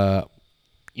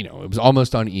it was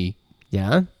almost on E.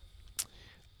 Yeah.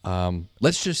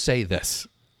 Let's just say this.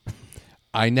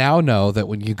 I now know that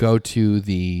when you go to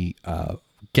the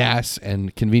gas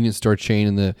and convenience store chain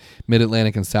in the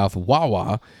Mid-Atlantic and South,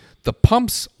 Wawa, the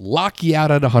pumps lock you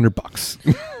out at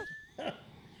 $100.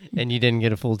 And you didn't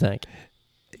get a full tank.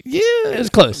 Yeah, It was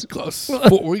close. close.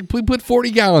 We put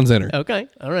 40 gallons in her. Okay.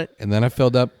 All right. And then I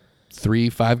filled up 3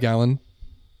 5-gallon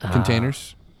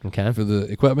containers Okay. for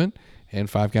the equipment and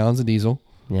 5 gallons of diesel.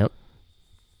 Yep.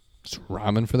 It's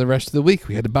ramen for the rest of the week.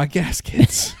 We had to buy gas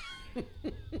kits.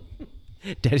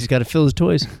 Daddy's got to fill his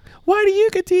toys. Why do you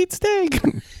get to eat steak?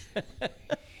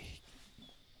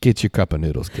 Get your cup of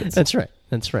noodles, kids. That's right.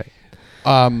 That's right.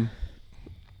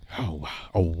 Oh, wow.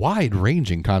 A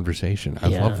wide-ranging conversation. I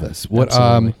Yeah, love this. What?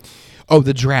 absolutely.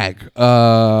 The drag. What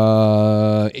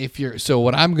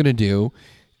I'm gonna do,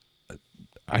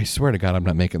 I swear to God, I'm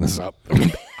not making this up.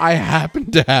 I happen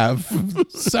to have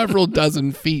several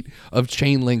dozen feet of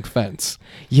chain link fence.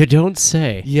 You don't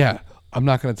say. Yeah, I'm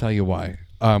not gonna tell you why.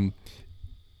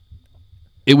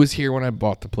 It was here when I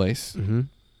bought the place. Mm-hmm.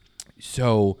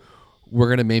 So we're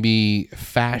gonna maybe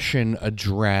fashion a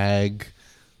drag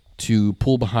to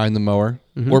pull behind the mower,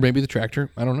 or maybe the tractor.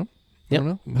 I don't know. I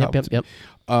don't know. Yep.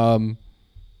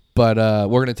 But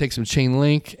we're gonna take some chain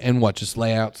link and just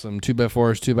lay out some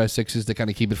 2x4s, 2x6s to kind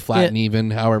of keep it flat and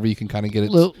even. However, you can kind of get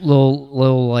it.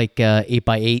 Little like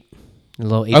 8x8, a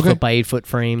little 8 foot by 8 foot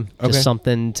frame. Just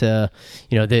something to,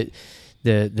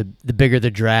 the bigger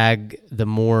the drag, the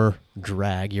more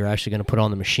drag you're actually going to put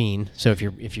on the machine. So if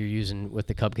you're using with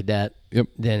the Cub Cadet,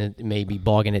 then it may be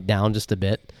bogging it down just a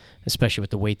bit, especially with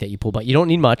the weight that you pull. But you don't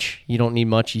need much. You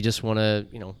just want to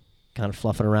kind of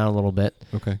fluff it around a little bit.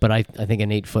 Okay. But I think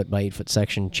an 8 foot by 8 foot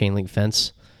section chain link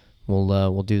fence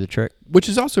will do the trick. Which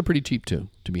is also pretty cheap too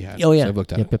to be had. Oh yeah. So I've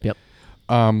looked at it. Yep.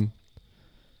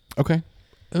 Okay.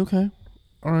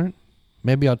 All right.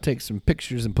 Maybe I'll take some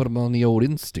pictures and put them on the old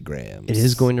Instagram. It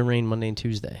is going to rain Monday and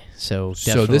Tuesday, so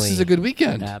So this is a good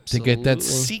weekend Absolutely. to get that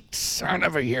seat. Son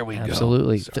of a, here we go.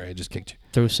 Absolutely. Sorry, I just kicked you.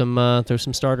 Throw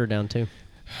some starter down too.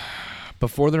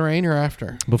 Before the rain or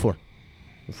after? Before.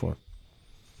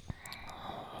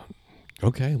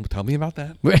 Okay, tell me about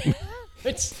that.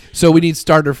 It's So we need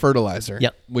starter fertilizer.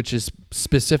 Yep. Which is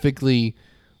specifically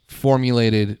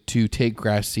formulated to take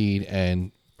grass seed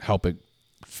and help it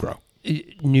grow.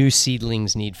 new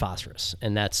seedlings need phosphorus,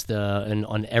 and that's and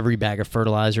on every bag of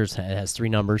fertilizers it has 3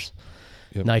 numbers: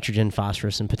 nitrogen,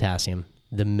 phosphorus, and potassium.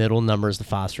 The middle number is the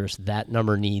phosphorus. That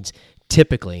number needs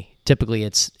typically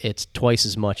it's twice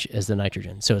as much as the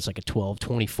nitrogen, so it's like a 12,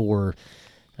 24,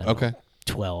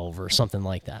 12 or something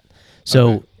like that.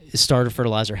 So starter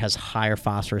fertilizer has higher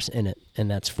phosphorus in it,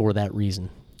 and that's for that reason.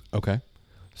 Okay.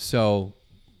 So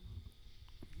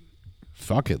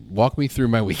fuck it. Walk me through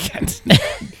my weekend.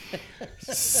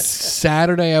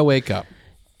 Saturday I wake up.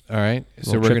 All right.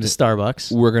 So we're going to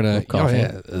Starbucks. We're going to coffee.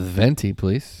 Venti,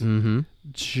 please. Mm-hmm.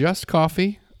 Just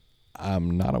coffee.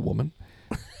 I'm not a woman.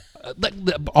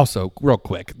 Also, real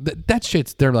quick, that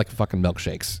shit's, they're like fucking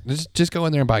milkshakes. Just go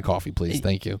in there and buy coffee, please.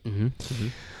 Thank you. Mm-hmm. Mm-hmm.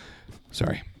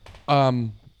 Sorry.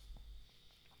 I'm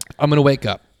going to wake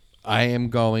up. I am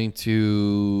going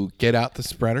to get out the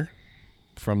spreader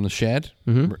from the shed.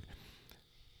 Mm-hmm.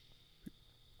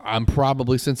 I'm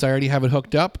probably, since I already have it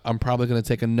hooked up, I'm probably going to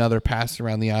take another pass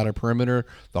around the outer perimeter,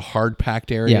 the hard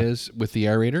packed areas with the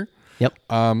aerator. Yep.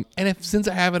 And since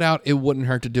I have it out, it wouldn't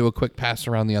hurt to do a quick pass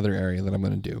around the other area that I'm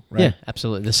going to do. Right? Yeah,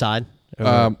 absolutely. The side.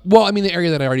 Well, I mean the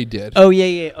area that I already did. Oh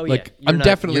yeah. Oh like, yeah. I'm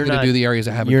definitely going to do the areas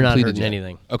I haven't completed yet.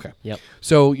 Anything. Okay. Yep.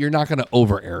 So you're not going to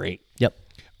over aerate. Yep.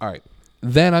 All right.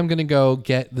 Then I'm going to go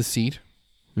get the seed,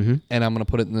 mm-hmm. and I'm going to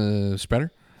put it in the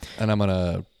spreader, and I'm going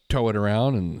to tow it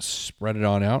around and spread it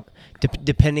on out.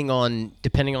 Depending on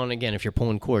again, if you're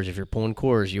pulling cores. If you're pulling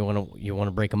cores, you want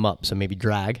to break them up. So maybe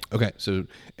drag. Okay. So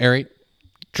aerate,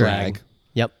 drag.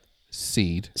 Yep.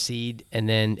 Seed, and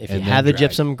then if you then have the drag.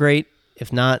 gypsum, great.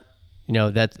 If not,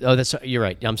 that's you're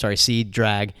right. I'm sorry. Seed,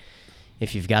 drag.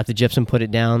 If you've got the gypsum, put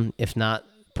it down. If not,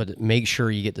 make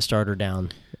sure you get the starter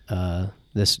down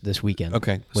this weekend.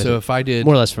 Okay. So if I did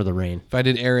more or less for the rain, if I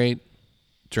did aerate,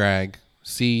 drag,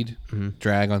 seed,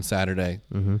 drag on Saturday,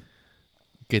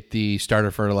 get the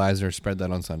starter fertilizer, spread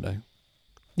that on Sunday.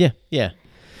 Yeah.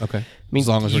 Okay. I mean, as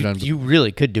long as we're done. You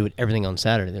really could do everything on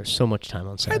Saturday. There's so much time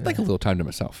on Saturday. I'd like a little time to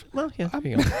myself. Well, yeah.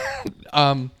 There you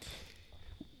go.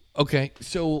 Okay.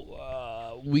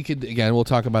 So we could, again, we'll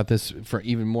talk about this for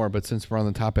even more, but since we're on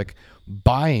the topic,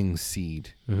 buying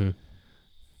seed.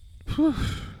 Whew.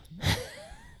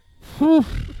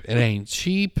 It ain't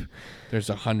cheap. There's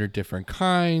 100 different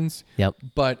kinds. Yep.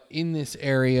 But in this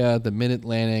area, the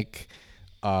Mid-Atlantic,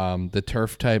 the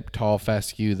turf type tall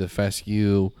fescue, the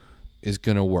fescue is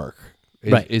going to work.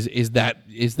 Right. Is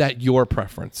that your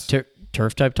preference?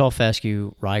 Turf type tall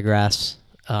fescue, ryegrass.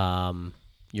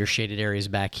 Your shaded areas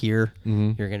back here,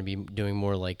 you're going to be doing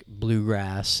more like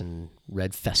bluegrass and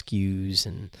red fescues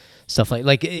and stuff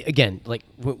like again, like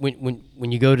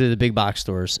when you go to the big box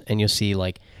stores and you'll see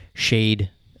like shade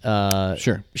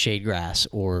grass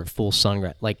or full sun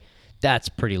grass, like that's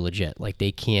pretty legit. Like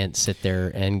they can't sit there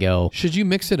and go. Should you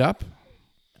mix it up?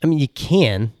 I mean, you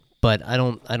can, but I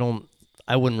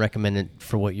wouldn't recommend it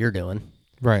for what you're doing.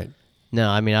 Right. No,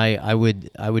 I mean, I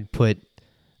would put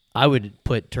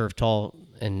turf tall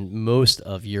in most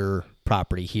of your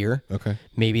property here. Okay.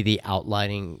 Maybe the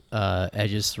outlining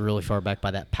edges really far back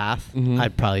by that path.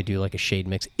 I'd probably do like a shade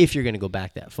mix if you're going to go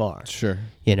back that far. Sure.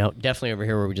 You know, definitely over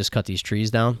here where we just cut these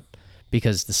trees down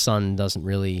because the sun doesn't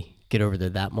really get over there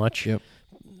that much. Yep.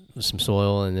 With some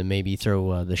soil, and then maybe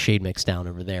throw the shade mix down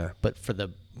over there. But for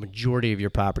the majority of your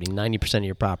property, 90% of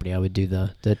your property, I would do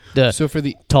the so for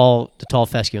the tall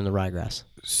fescue and the ryegrass.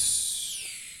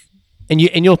 And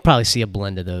you'll probably see a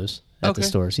blend of those at the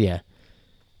stores. Yeah.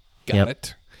 Got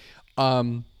it.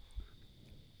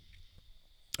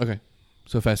 Okay.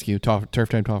 So fescue, turf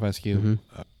type tall fescue,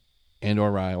 and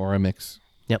or rye or a mix.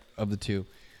 Yep. Of the two.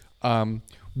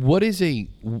 What is a?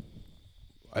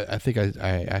 I think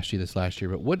I asked you this last year,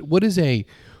 but what is a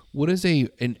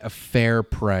fair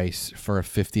price for a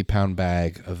 50-pound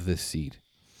bag of this seed?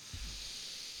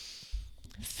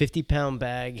 50-pound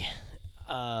bag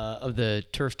of the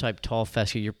turf type tall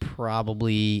fescue, you're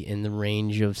probably in the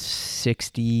range of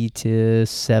 $60 to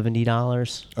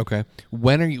 $70. Okay.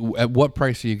 At what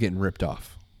price are you getting ripped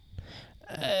off?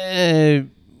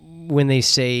 When they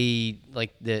say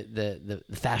like the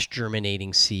fast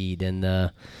germinating seed and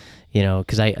the, you know,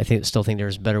 because I still think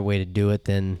there's a better way to do it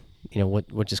than, you know,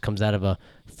 what just comes out of a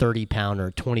 30-pound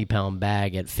or 20-pound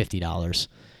bag at $50.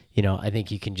 You know, I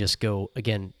think you can just go,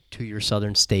 again, to your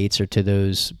southern states or to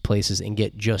those places and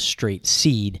get just straight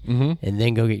seed and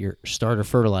then go get your starter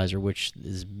fertilizer, which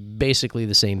is basically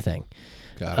the same thing.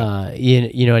 Got it.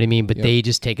 You know what I mean? But they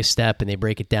just take a step and they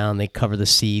break it down. They cover the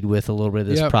seed with a little bit of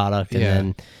this product. And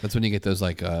then that's when you get those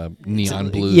like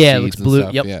neon blue seeds. It looks blue.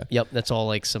 And stuff. Yep. That's all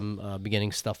like some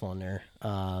beginning stuff on there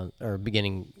or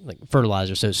beginning like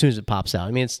fertilizer. So as soon as it pops out,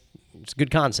 I mean, it's a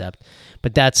good concept,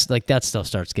 but that stuff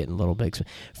starts getting a little big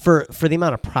for the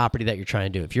amount of property that you're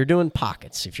trying to do. If you're doing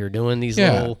pockets, if you're doing these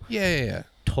little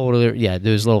totally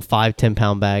those little 5-10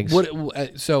 pound bags. What would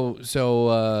you say,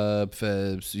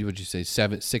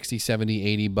 $60,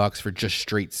 $70, $80 for just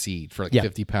straight seed for like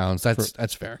 50 pounds?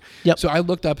 That's fair. Yep. So I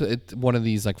looked up at one of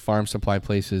these like farm supply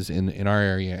places in our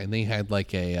area, and they had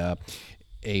like a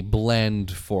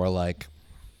blend for like,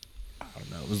 I don't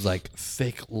know, it was like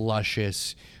thick,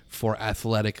 luscious for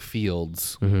athletic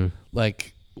fields.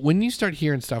 Like when you start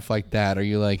hearing stuff like that, are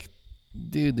you like,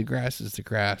 dude, the grass is the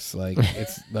grass? Like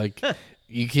it's like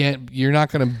you're not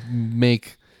gonna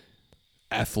make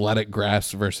athletic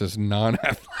grass versus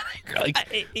non-athletic. Like,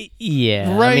 right?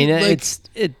 I mean, like,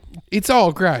 it's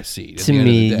all grass seed to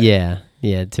me. Yeah.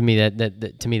 To me,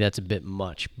 to me that's a bit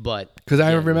much. But because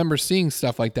I remember seeing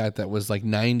stuff like that was like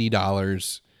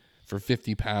 $90 for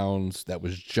 50 pounds. That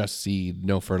was just seed,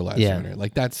 no fertilizer in it.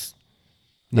 Like that's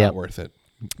not worth it.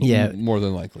 Yeah, more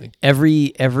than likely.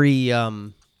 Every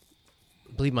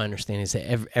I believe my understanding is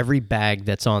that every bag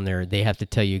that's on there, they have to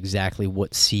tell you exactly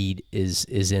what seed is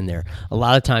in there. A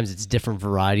lot of times it's different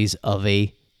varieties of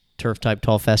a turf type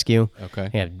tall fescue. Okay.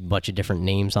 They have a bunch of different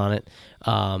names on it.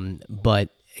 But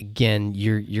again,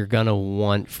 you're gonna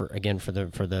want for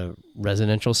the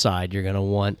residential side, you're gonna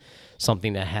want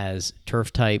something that has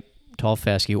turf type tall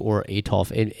fescue or a tall.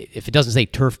 If it doesn't say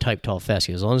turf type tall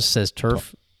fescue, as long as it says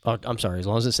turf. As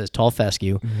long as it says tall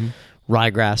fescue.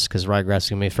 Ryegrass, because ryegrass is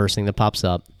going to be the first thing that pops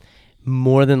up.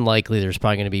 More than likely, there's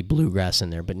probably going to be bluegrass in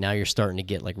there, but now you're starting to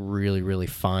get like really, really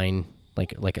fine,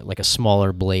 like a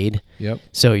smaller blade. Yep.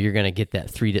 So you're going to get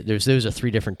that those are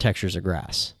 3 different textures of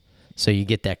grass. So you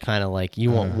get that kind of like,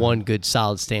 you want one good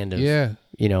solid stand of,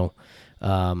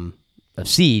 of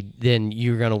seed, then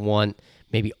you're going to want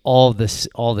maybe all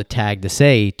the tag to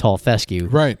say tall fescue,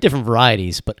 right? Different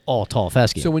varieties, but all tall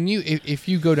fescue. So when if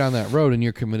you go down that road and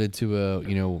you're committed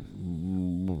to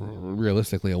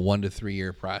realistically a 1 to 3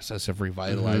 year process of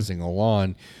revitalizing a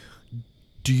lawn,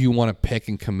 do you want to pick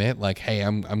and commit? Like, hey,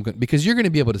 I'm good, because you're going to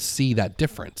be able to see that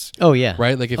difference. Oh yeah.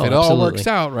 Right. Like if Oh, it all absolutely. works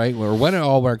out, right, or when it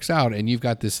all works out, and you've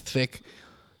got this thick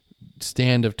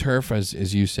stand of turf, as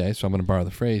you say. So I'm going to borrow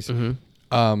the phrase.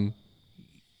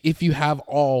 If you have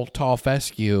all tall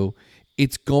fescue,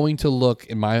 it's going to look,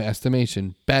 in my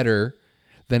estimation, better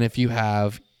than if you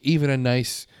have even a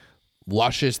nice,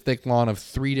 luscious, thick lawn of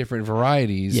 3 different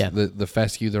varieties. Yeah. The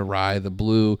fescue, the rye, the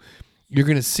blue. You're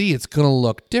going to see it's going to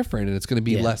look different, and it's going to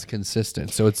be Yeah. less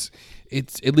consistent. So it's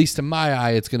at least to my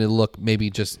eye, it's going to look maybe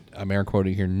just, I'm air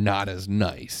quoting here, not as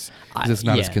nice because it's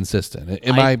not as yeah. consistent.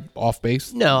 Am I off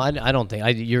base? No, I don't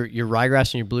think. Your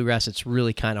ryegrass and your bluegrass, it's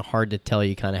really kind of hard to tell.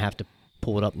 You kind of have to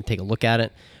pull it up and take a look at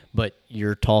it. But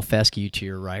your tall fescue to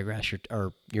your ryegrass, your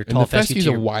And tall the fescue fescue's to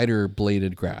a your wider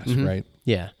bladed grass, right?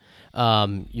 yeah,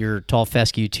 your tall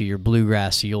fescue to your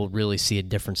bluegrass, you'll really see a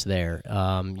difference there.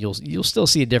 You'll still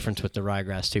see a difference with the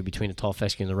ryegrass too, between the tall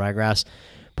fescue and the ryegrass.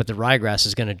 But the ryegrass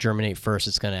is going to germinate first.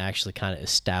 It's going to actually kind of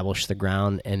establish the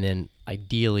ground, and then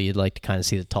ideally, you'd like to kind of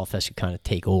see the tall fescue kind of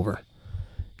take over.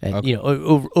 And, Okay.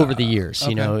 over the years,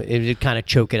 okay. it'd kind of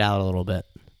choke it out a little bit.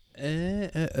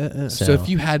 So if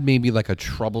you had maybe like a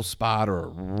trouble spot or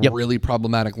a Yep. really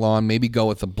problematic lawn, maybe go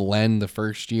with a blend the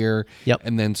first year, Yep.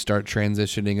 and then start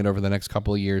transitioning it over the next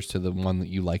couple of years to the one that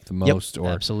you like the Yep, most. Or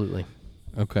absolutely.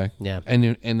 okay, Yeah.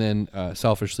 and then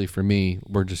selfishly for me,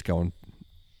 we're just going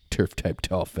turf type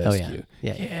tall Oh fescue.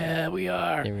 yeah, we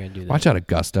are. Yeah, we're gonna do that. Watch out,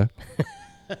 Augusta.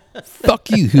 Fuck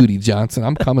you, Hootie Johnson.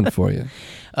 I'm coming for you.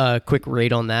 Quick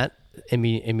rate on that: in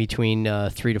between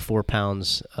 3 to 4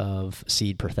 pounds of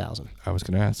seed per 1,000. I was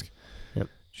going to ask. Yep.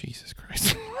 Jesus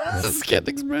Christ, this is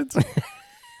getting expensive.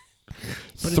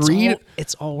 But Three.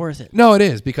 it's all worth it. No, it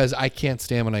is, because I can't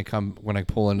stand when I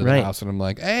pull into the Right. house and I'm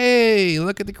like, hey,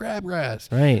 look at the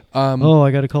crabgrass. Right. Oh,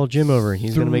 I got to call Jim over.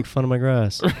 He's going to make fun of my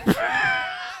grass.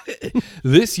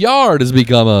 this yard has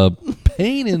become a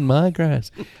pain in my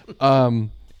grass.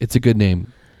 It's a good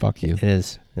name. Fuck you. It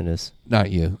is. It is.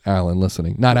 Not you, Alan,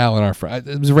 listening. Not Alan, our friend.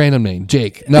 It was a random name.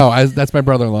 Jake. No, that's my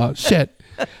brother-in-law. Shit.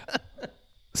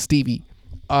 Stevie.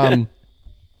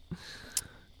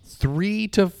 3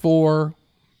 to 4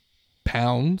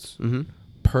 pounds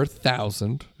per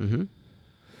 1,000. Mm-hmm.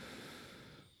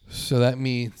 So that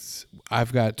means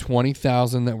I've got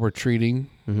 20,000 that we're treating.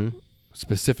 Mm-hmm.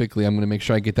 Specifically, I'm going to make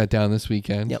sure I get that down this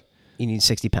weekend. Yep. You need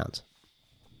 60 pounds.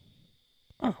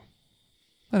 Oh,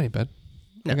 that ain't bad.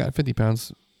 No. I got 50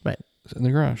 pounds Right. in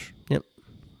the garage. Yep.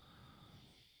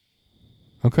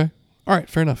 Okay. All right.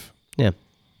 Fair enough. Yeah.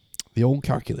 The old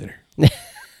calculator.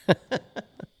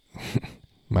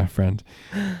 My friend.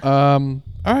 All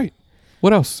right.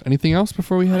 What else? Anything else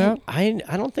before we head out? I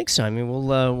don't think so. I mean,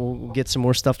 we'll get some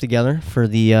more stuff together for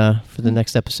the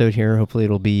next episode here. Hopefully,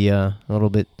 it'll be a little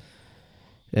bit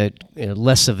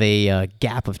less of a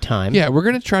gap of time. Yeah, we're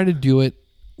going to try to do it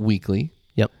weekly.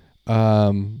 Yep.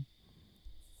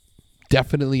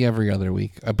 Definitely every other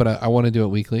week, but I want to do it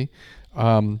weekly. What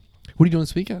are you doing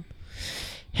this weekend?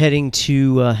 Heading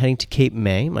to Cape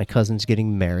May. My cousin's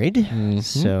getting married, Mm-hmm.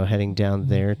 so heading down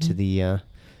there to the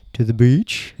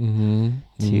beach Mm-hmm.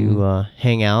 to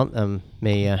hang out.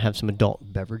 May have some adult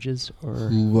beverages or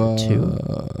two.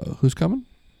 Who's coming?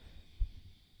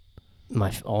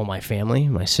 All my family,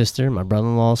 my sister, my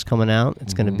brother-in-law's coming out.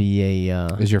 It's going to be a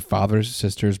Is your father's,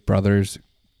 sister's, brother's,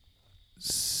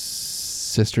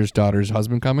 sister's, daughter's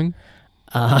husband coming?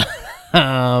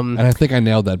 And I think I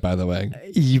nailed that, by the way.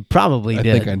 You probably I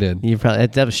did. think I did. You probably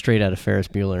that was straight out of Ferris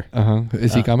Bueller.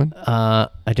 Is he coming? I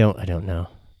don't know.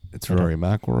 It's Rory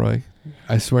McIlroy.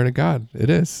 I swear to God, it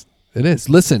is. It is.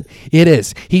 Listen, it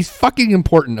is. He's fucking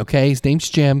important, okay? His name's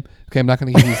Jim. Okay, I'm not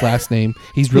going to give you his last name.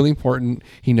 He's really important.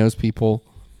 He knows people.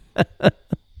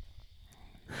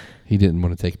 He didn't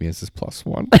want to take me as his plus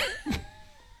one.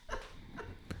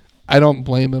 I don't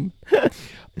blame him.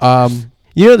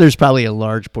 There's probably a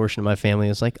large portion of my family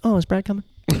that's like, "Oh, is Brad coming?"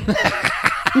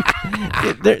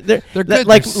 they're good.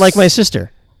 like my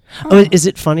sister. Oh, is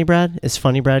it Funny Brad? Is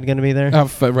Funny Brad going to be there?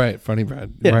 Right, Funny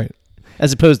Brad. Yeah. Right.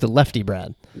 As opposed to Lefty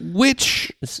Brad.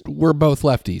 Which we're both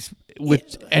lefties.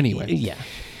 Which anyway. Yeah.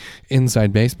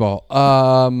 Inside baseball.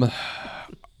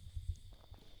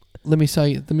 Let me tell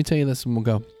you this and we'll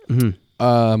go.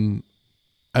 Mm-hmm.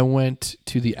 I went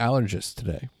to the allergist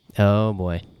today Oh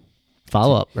boy.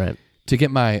 Follow up, right? to get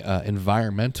my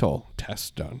environmental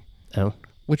test done, Oh.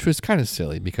 which was kind of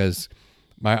silly because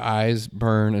my eyes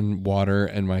burn and water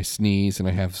and my sneeze and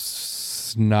I have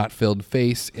snot-filled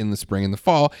face in the spring and the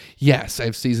fall. Yes, I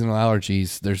have seasonal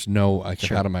allergies. There's no I have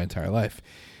had in my entire life.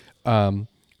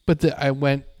 But I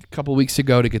went a couple weeks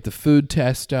ago to get the food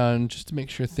test done just to make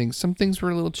sure some things were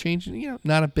a little changing.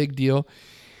 Not a big deal.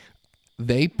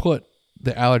 they put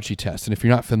the allergy test, and if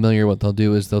you're not familiar, what they'll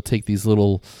do is they'll take these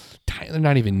little, they're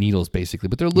not even needles basically,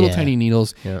 but they're little Yeah. tiny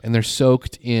needles, Yeah. and they're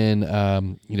soaked in,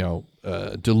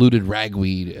 diluted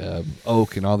ragweed,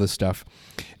 oak, and all this stuff.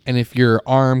 And if your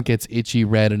arm gets itchy,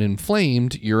 red, and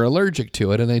inflamed, you're allergic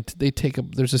to it. And they take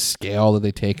there's a scale that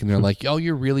they take, and they're like, oh,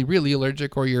 you're really, really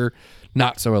allergic, or you're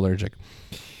not so allergic.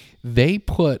 They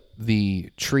put the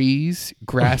trees,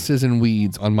 grasses, and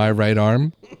weeds on my right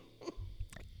arm.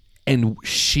 And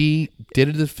she did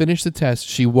it to finish the test.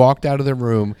 She walked out of the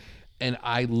room, and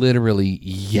I literally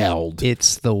yelled.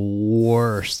 It's the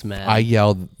worst, man. I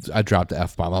yelled. I dropped the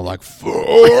F-bomb. I'm like,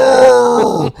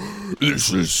 "Fuck,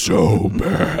 this is so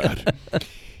bad."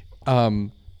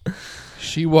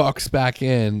 She walks back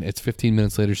in. It's 15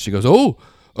 minutes later. She goes, oh,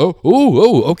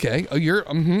 okay. Oh,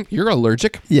 you're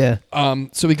allergic. Yeah.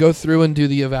 So we go through and do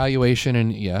the evaluation,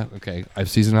 and yeah, okay. I have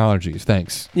seasonal allergies.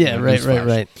 Thanks. Yeah,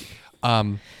 right.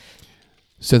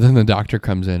 So then the doctor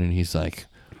comes in, and he's like,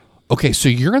 okay, so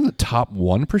you're in the top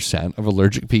 1% of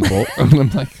allergic people. And I'm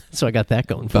like, So I got that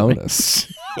going for me.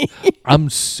 bonus. I'm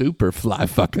super fly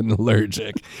fucking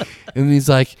allergic. And he's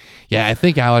like, yeah, I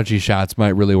think allergy shots might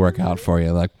really work out for you.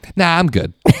 I'm like, nah, I'm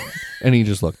good. And he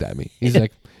just looked at me. He's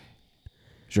like,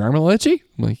 is your arm itchy?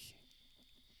 I'm like,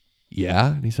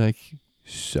 yeah. And he's like,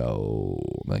 so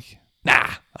I'm like, nah,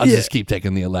 I'll just keep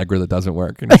taking the Allegra that doesn't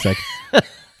work. And he's like,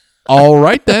 all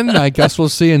right, then. I guess we'll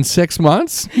see in 6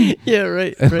 months. Yeah,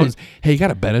 right. And I was, hey, you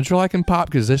got a Benadryl I can pop?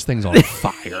 Because this thing's on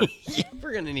fire.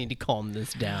 We're going to need to calm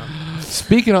this down.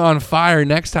 Speaking of on fire,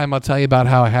 next time I'll tell you about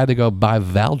how I had to go buy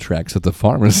Valtrex at the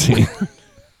pharmacy.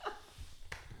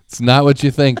 It's not what you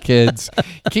think, kids.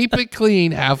 Keep it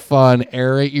clean, have fun,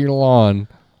 aerate your lawn.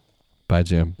 Bye,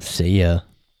 Jim. See ya.